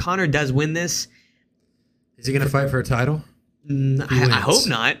if Conor does win this, is he gonna fight for a title? I hope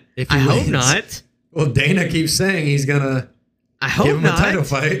not. I hope not. Well, Dana keeps saying he's gonna. I hope give him not. A title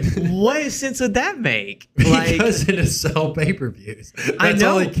fight. What sense would that make? Because it is sell pay-per-views. That's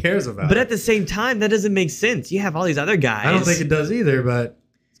all he cares about. But at the same time, that doesn't make sense. You have all these other guys. I don't think it does either, but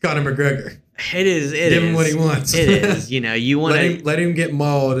it's Conor McGregor. It is. Give him what he wants. It is. You want to let him get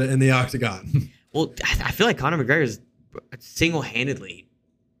mauled in the octagon. Well, I feel like Conor McGregor's single-handedly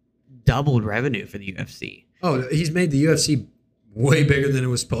doubled revenue for the UFC. Oh, he's made the UFC way bigger than it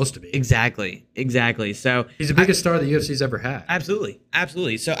was supposed to be. Exactly. So he's the biggest star the UFC's ever had. Absolutely.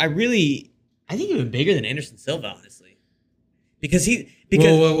 So I think even bigger than Anderson Silva, honestly, because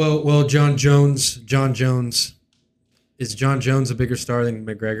well, John Jones. Is John Jones a bigger star than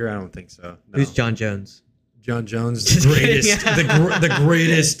McGregor? I don't think so. No. Who's John Jones? John Jones, the greatest, the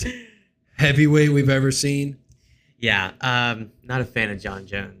greatest heavyweight we've ever seen. Yeah, not a fan of John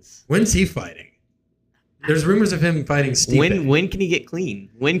Jones. When's he fighting? There's rumors of him fighting Stipe. When can he get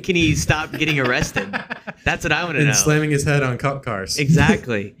clean? When can he stop getting arrested? That's what I want to know. And slamming his head on cop cars.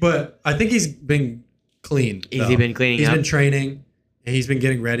 Exactly. But I think he's been clean. Has he been cleaning He's up? Been training, and he's been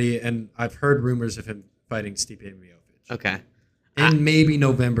getting ready, and I've heard rumors of him fighting Stipe Miocic. Okay. In maybe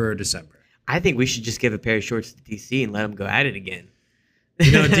November or December. I think we should just give a pair of shorts to DC and let him go at it again.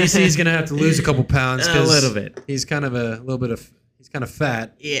 DC's going to have to lose a couple pounds. A little bit. He's kind of he's kind of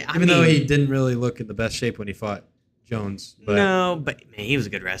fat. Yeah, even though he didn't really look in the best shape when he fought Jones. But but man, he was a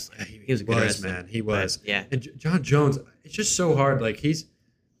good wrestler. He was a good wrestler. Man. He was. But, yeah. And John Jones, it's just so hard. Like he's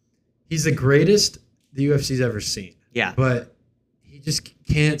the greatest the UFC's ever seen. Yeah. But he just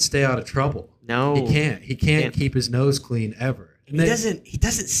can't stay out of trouble. No. He can't. He can't keep his nose clean ever. He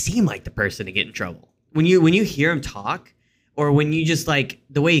doesn't seem like the person to get in trouble. When you hear him talk, or when you just like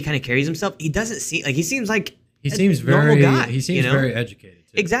the way he kind of carries himself, he doesn't seem like he seems like normal guy. He seems very educated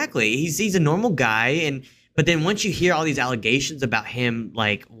too. Exactly. He's a normal guy, but then once you hear all these allegations about him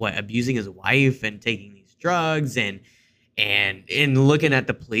like abusing his wife and taking these drugs and looking at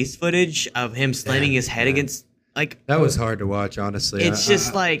the police footage of him slamming his head against like that was hard to watch, honestly. It's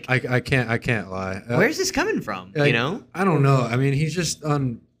just like I can't lie. Where's this coming from? I don't know. I mean, he's just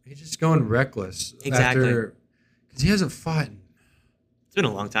going reckless. Exactly. Because he hasn't fought in, it's been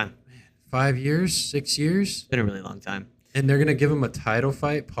a long time. 5 years, 6 years. It's been a really long time. And they're gonna give him a title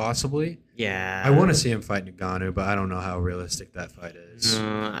fight, possibly. Yeah. I want to see him fight Ngannou, but I don't know how realistic that fight is.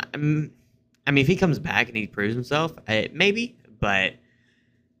 I mean, if he comes back and he proves himself, maybe. But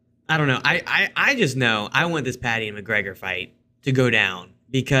I don't know. I just know I want this Paddy and McGregor fight to go down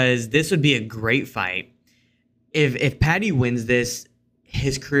because this would be a great fight. If Paddy wins this,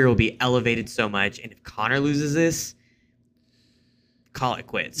 his career will be elevated so much, and if Conor loses this, call it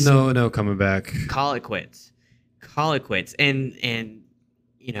quits. No coming back. Call it quits. And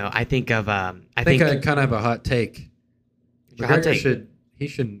I think of I kind of have a hot take. McGregor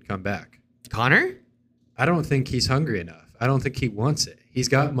shouldn't come back. Conor? I don't think he's hungry enough. I don't think he wants it. He's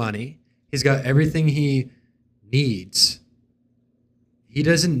got money. He's got everything he needs. He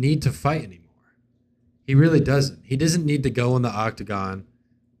doesn't need to fight anymore. He really doesn't. He doesn't need to go in the octagon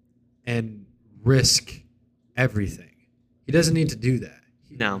and risk everything. He doesn't need to do that.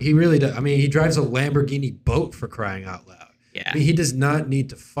 No. He really does. I mean, he drives a Lamborghini boat for crying out loud. Yeah. I mean, he does not need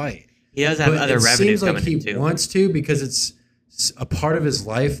to fight. He does have other revenue coming in too. It seems like he wants to because it's a part of his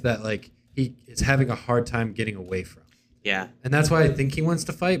life that like he is having a hard time getting away from. Yeah. And that's why I think he wants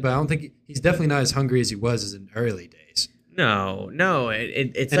to fight, but I don't think he's definitely not as hungry as he was in early days. No.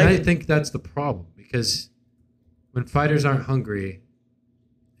 It's and I think that's the problem because when fighters aren't hungry,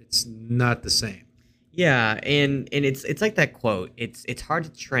 it's not the same. Yeah, and it's like that quote. It's hard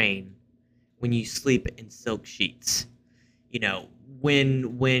to train when you sleep in silk sheets.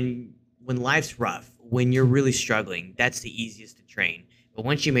 When life's rough, when you're really struggling, that's the easiest to train. But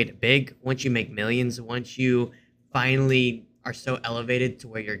once you make it big, once you make millions, once you finally are so elevated to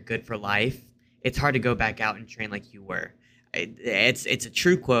where you're good for life, it's hard to go back out and train like you were. It's a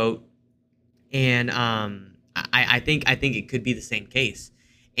true quote, and I think it could be the same case.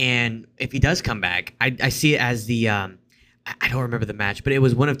 And if he does come back, I see it as the I don't remember the match, but it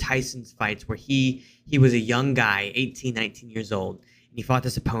was one of Tyson's fights where he was a young guy, 18, 19 years old, and he fought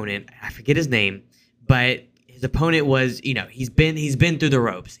this opponent. I forget his name, but his opponent was, he's been through the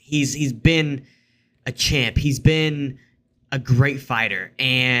ropes. He's been a champ. He's been a great fighter,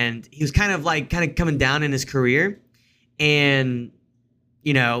 and he was kind of coming down in his career, and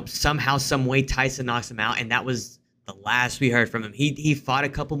somehow, some way, Tyson knocks him out, and that was the last we heard from him. He fought a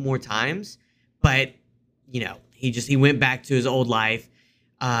couple more times, but he went back to his old life.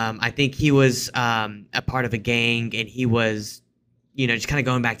 I think he was a part of a gang, and he was just kind of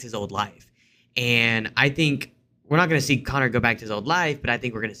going back to his old life. And I think we're not going to see Conor go back to his old life, but I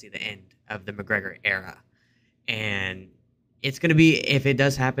think we're going to see the end of the McGregor era. And it's going to be, if it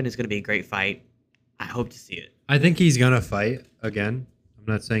does happen, it's going to be a great fight. I hope to see it. I think he's going to fight again. I'm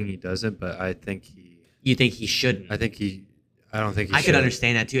not saying he doesn't, but I think he... You think he shouldn't? I don't think he should. Could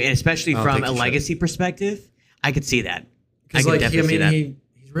understand that too, and especially from a legacy perspective, I could see that. Because he's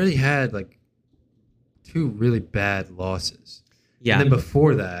really had like 2 really bad losses. Yeah. And then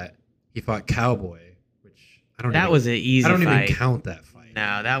before that, he fought Cowboy, which was an easy fight. I don't even count that fight.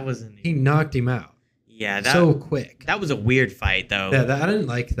 No, that wasn't. He knocked him out. Yeah, so quick. That was a weird fight, though. Yeah, I didn't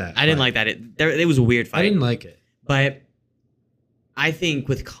like that. I didn't like that. It was a weird fight. I didn't like it. But I think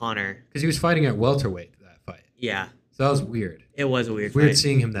with Conor, because he was fighting at welterweight that fight. Yeah. So that was weird. It was a weird fight. Weird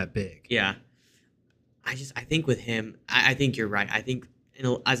seeing him that big. Yeah. I think with him, I think you're right. I think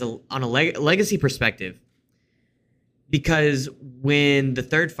on a legacy perspective, because when the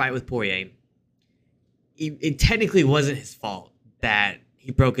third fight with Poirier, it technically wasn't his fault that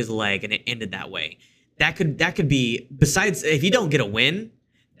he broke his leg and it ended that way. That could be, besides, if you don't get a win,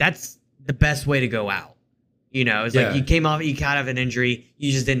 that's the best way to go out. It's like you came off, you got out of an injury,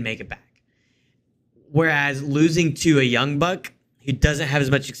 you just didn't make it back. Whereas losing to a young buck who doesn't have as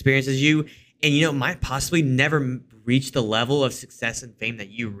much experience as you, and might possibly never reach the level of success and fame that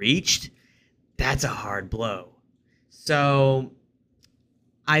you reached, that's a hard blow. So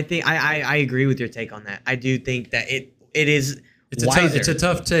I think I agree with your take on that. I do think that it is wiser. It's a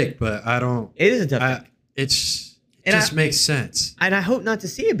tough take, but I don't. It is a tough take. It just makes sense. And I hope not to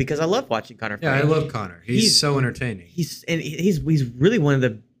see it, because I love watching Conor fight. Yeah, I love Conor. He's so entertaining. He's really one of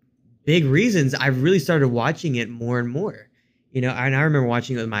the big reasons I really started watching it more and more. And I remember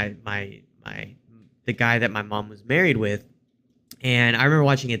watching it with the guy that my mom was married with, and I remember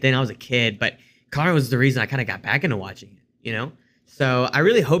watching it then. I was a kid, but Conor was the reason I kind of got back into watching it. So I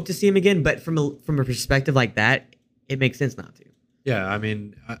really hope to see him again, but from a perspective like that, it makes sense not to. Yeah, I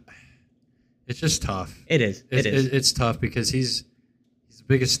mean, it's just tough. It is. It's tough because he's the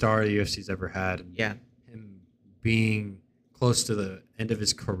biggest star the UFC's ever had. And yeah. Him being close to the end of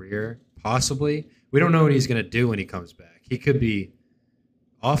his career, possibly. We don't know what he's going to do when he comes back. He could be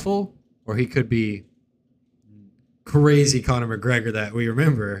awful, or he could be crazy Conor McGregor that we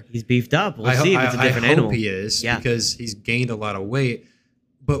remember. He's beefed up. We'll see if it's a different animal. I hope he is, because he's gained a lot of weight.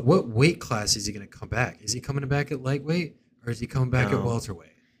 But what weight class is he going to come back? Is he coming back at lightweight, or is he coming back at welterweight?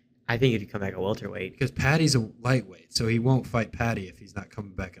 I think he'd come back at welterweight. Because Patty's a lightweight, so he won't fight Patty if he's not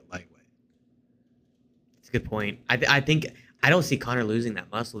coming back at lightweight. That's a good point. I think I don't see Conor losing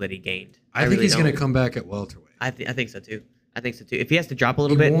that muscle that he gained. I think he's going to come back at welterweight. I think so too. If he has to drop a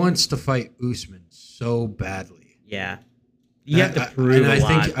little bit, he wants to fight Usman so badly. Yeah, you have to prove a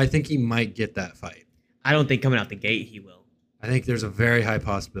lot. I think he might get that fight. I don't think coming out the gate he will. I think there's a very high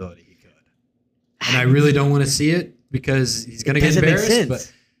possibility he could, and I really don't want to see it because he's going to get embarrassed.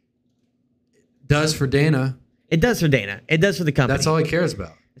 But it does for Dana. It does for Dana. It does for the company. That's all he cares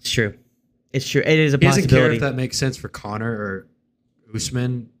about. It's true. It is a possibility. He doesn't care if that makes sense for Conor or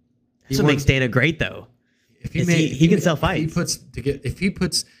Usman. That's what makes Dana great, though. If he can sell fights. If he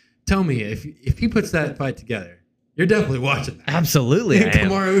puts that fight together, you're definitely watching that. Absolutely,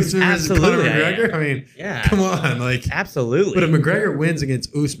 Kamaru Usman versus Conor McGregor. I mean, come on, absolutely. But if McGregor wins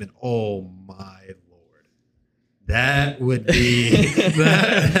against Usman, oh my lord, that would be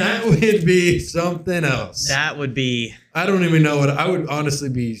that would be something else. That would be. I don't even know what I would honestly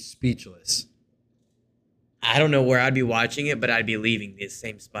be speechless. I don't know where I'd be watching it, but I'd be leaving the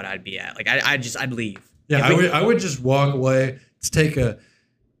same spot I'd be at. I'd leave. Yeah, I would just walk away. Just take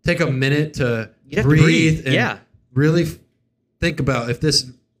a minute to breathe and really think about if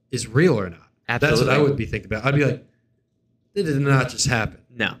this is real or not. Absolutely. That's what I would be thinking about. I'd be like, it did not just happen.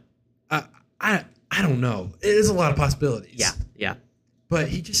 No. I don't know. There's a lot of possibilities. Yeah. But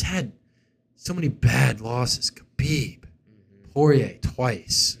he just had so many bad losses. Khabib, Poirier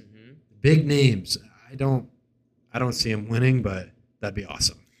twice, big names. I don't see him winning, but that'd be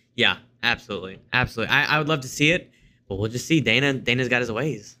awesome. Yeah, absolutely. I would love to see it. Well, we'll just see. Dana's got his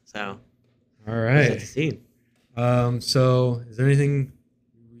ways, so all we'll just have right. to see. So is there anything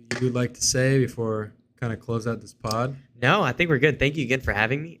you would like to say before kind of close out this pod? No, I think we're good. Thank you again for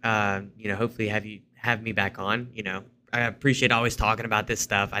having me. Hopefully have me back on. I appreciate always talking about this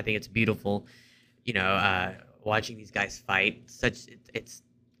stuff. I think it's beautiful. Watching these guys fight. It's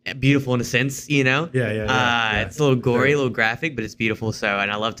beautiful in a sense. Yeah. It's a little gory, a little graphic, but it's beautiful. So, and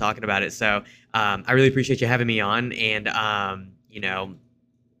I love talking about it. So, I really appreciate you having me on, and I really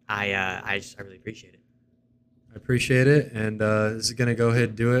appreciate it. I appreciate it, and this is gonna go ahead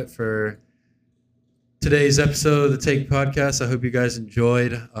and do it for today's episode of the Take Podcast. I hope you guys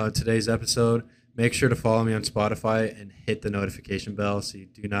enjoyed today's episode. Make sure to follow me on Spotify and hit the notification bell so you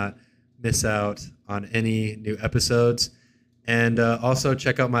do not miss out on any new episodes. And also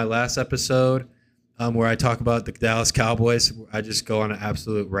check out my last episode where I talk about the Dallas Cowboys. I just go on an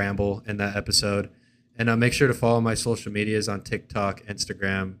absolute ramble in that episode. And make sure to follow my social medias on TikTok,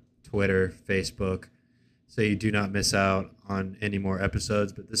 Instagram, Twitter, Facebook, so you do not miss out on any more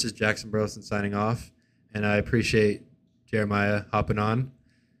episodes. But this is Jackson Burleson signing off, and I appreciate Jeremiah hopping on.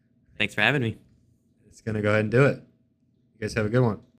 Thanks for having me. It's going to go ahead and do it. You guys have a good one.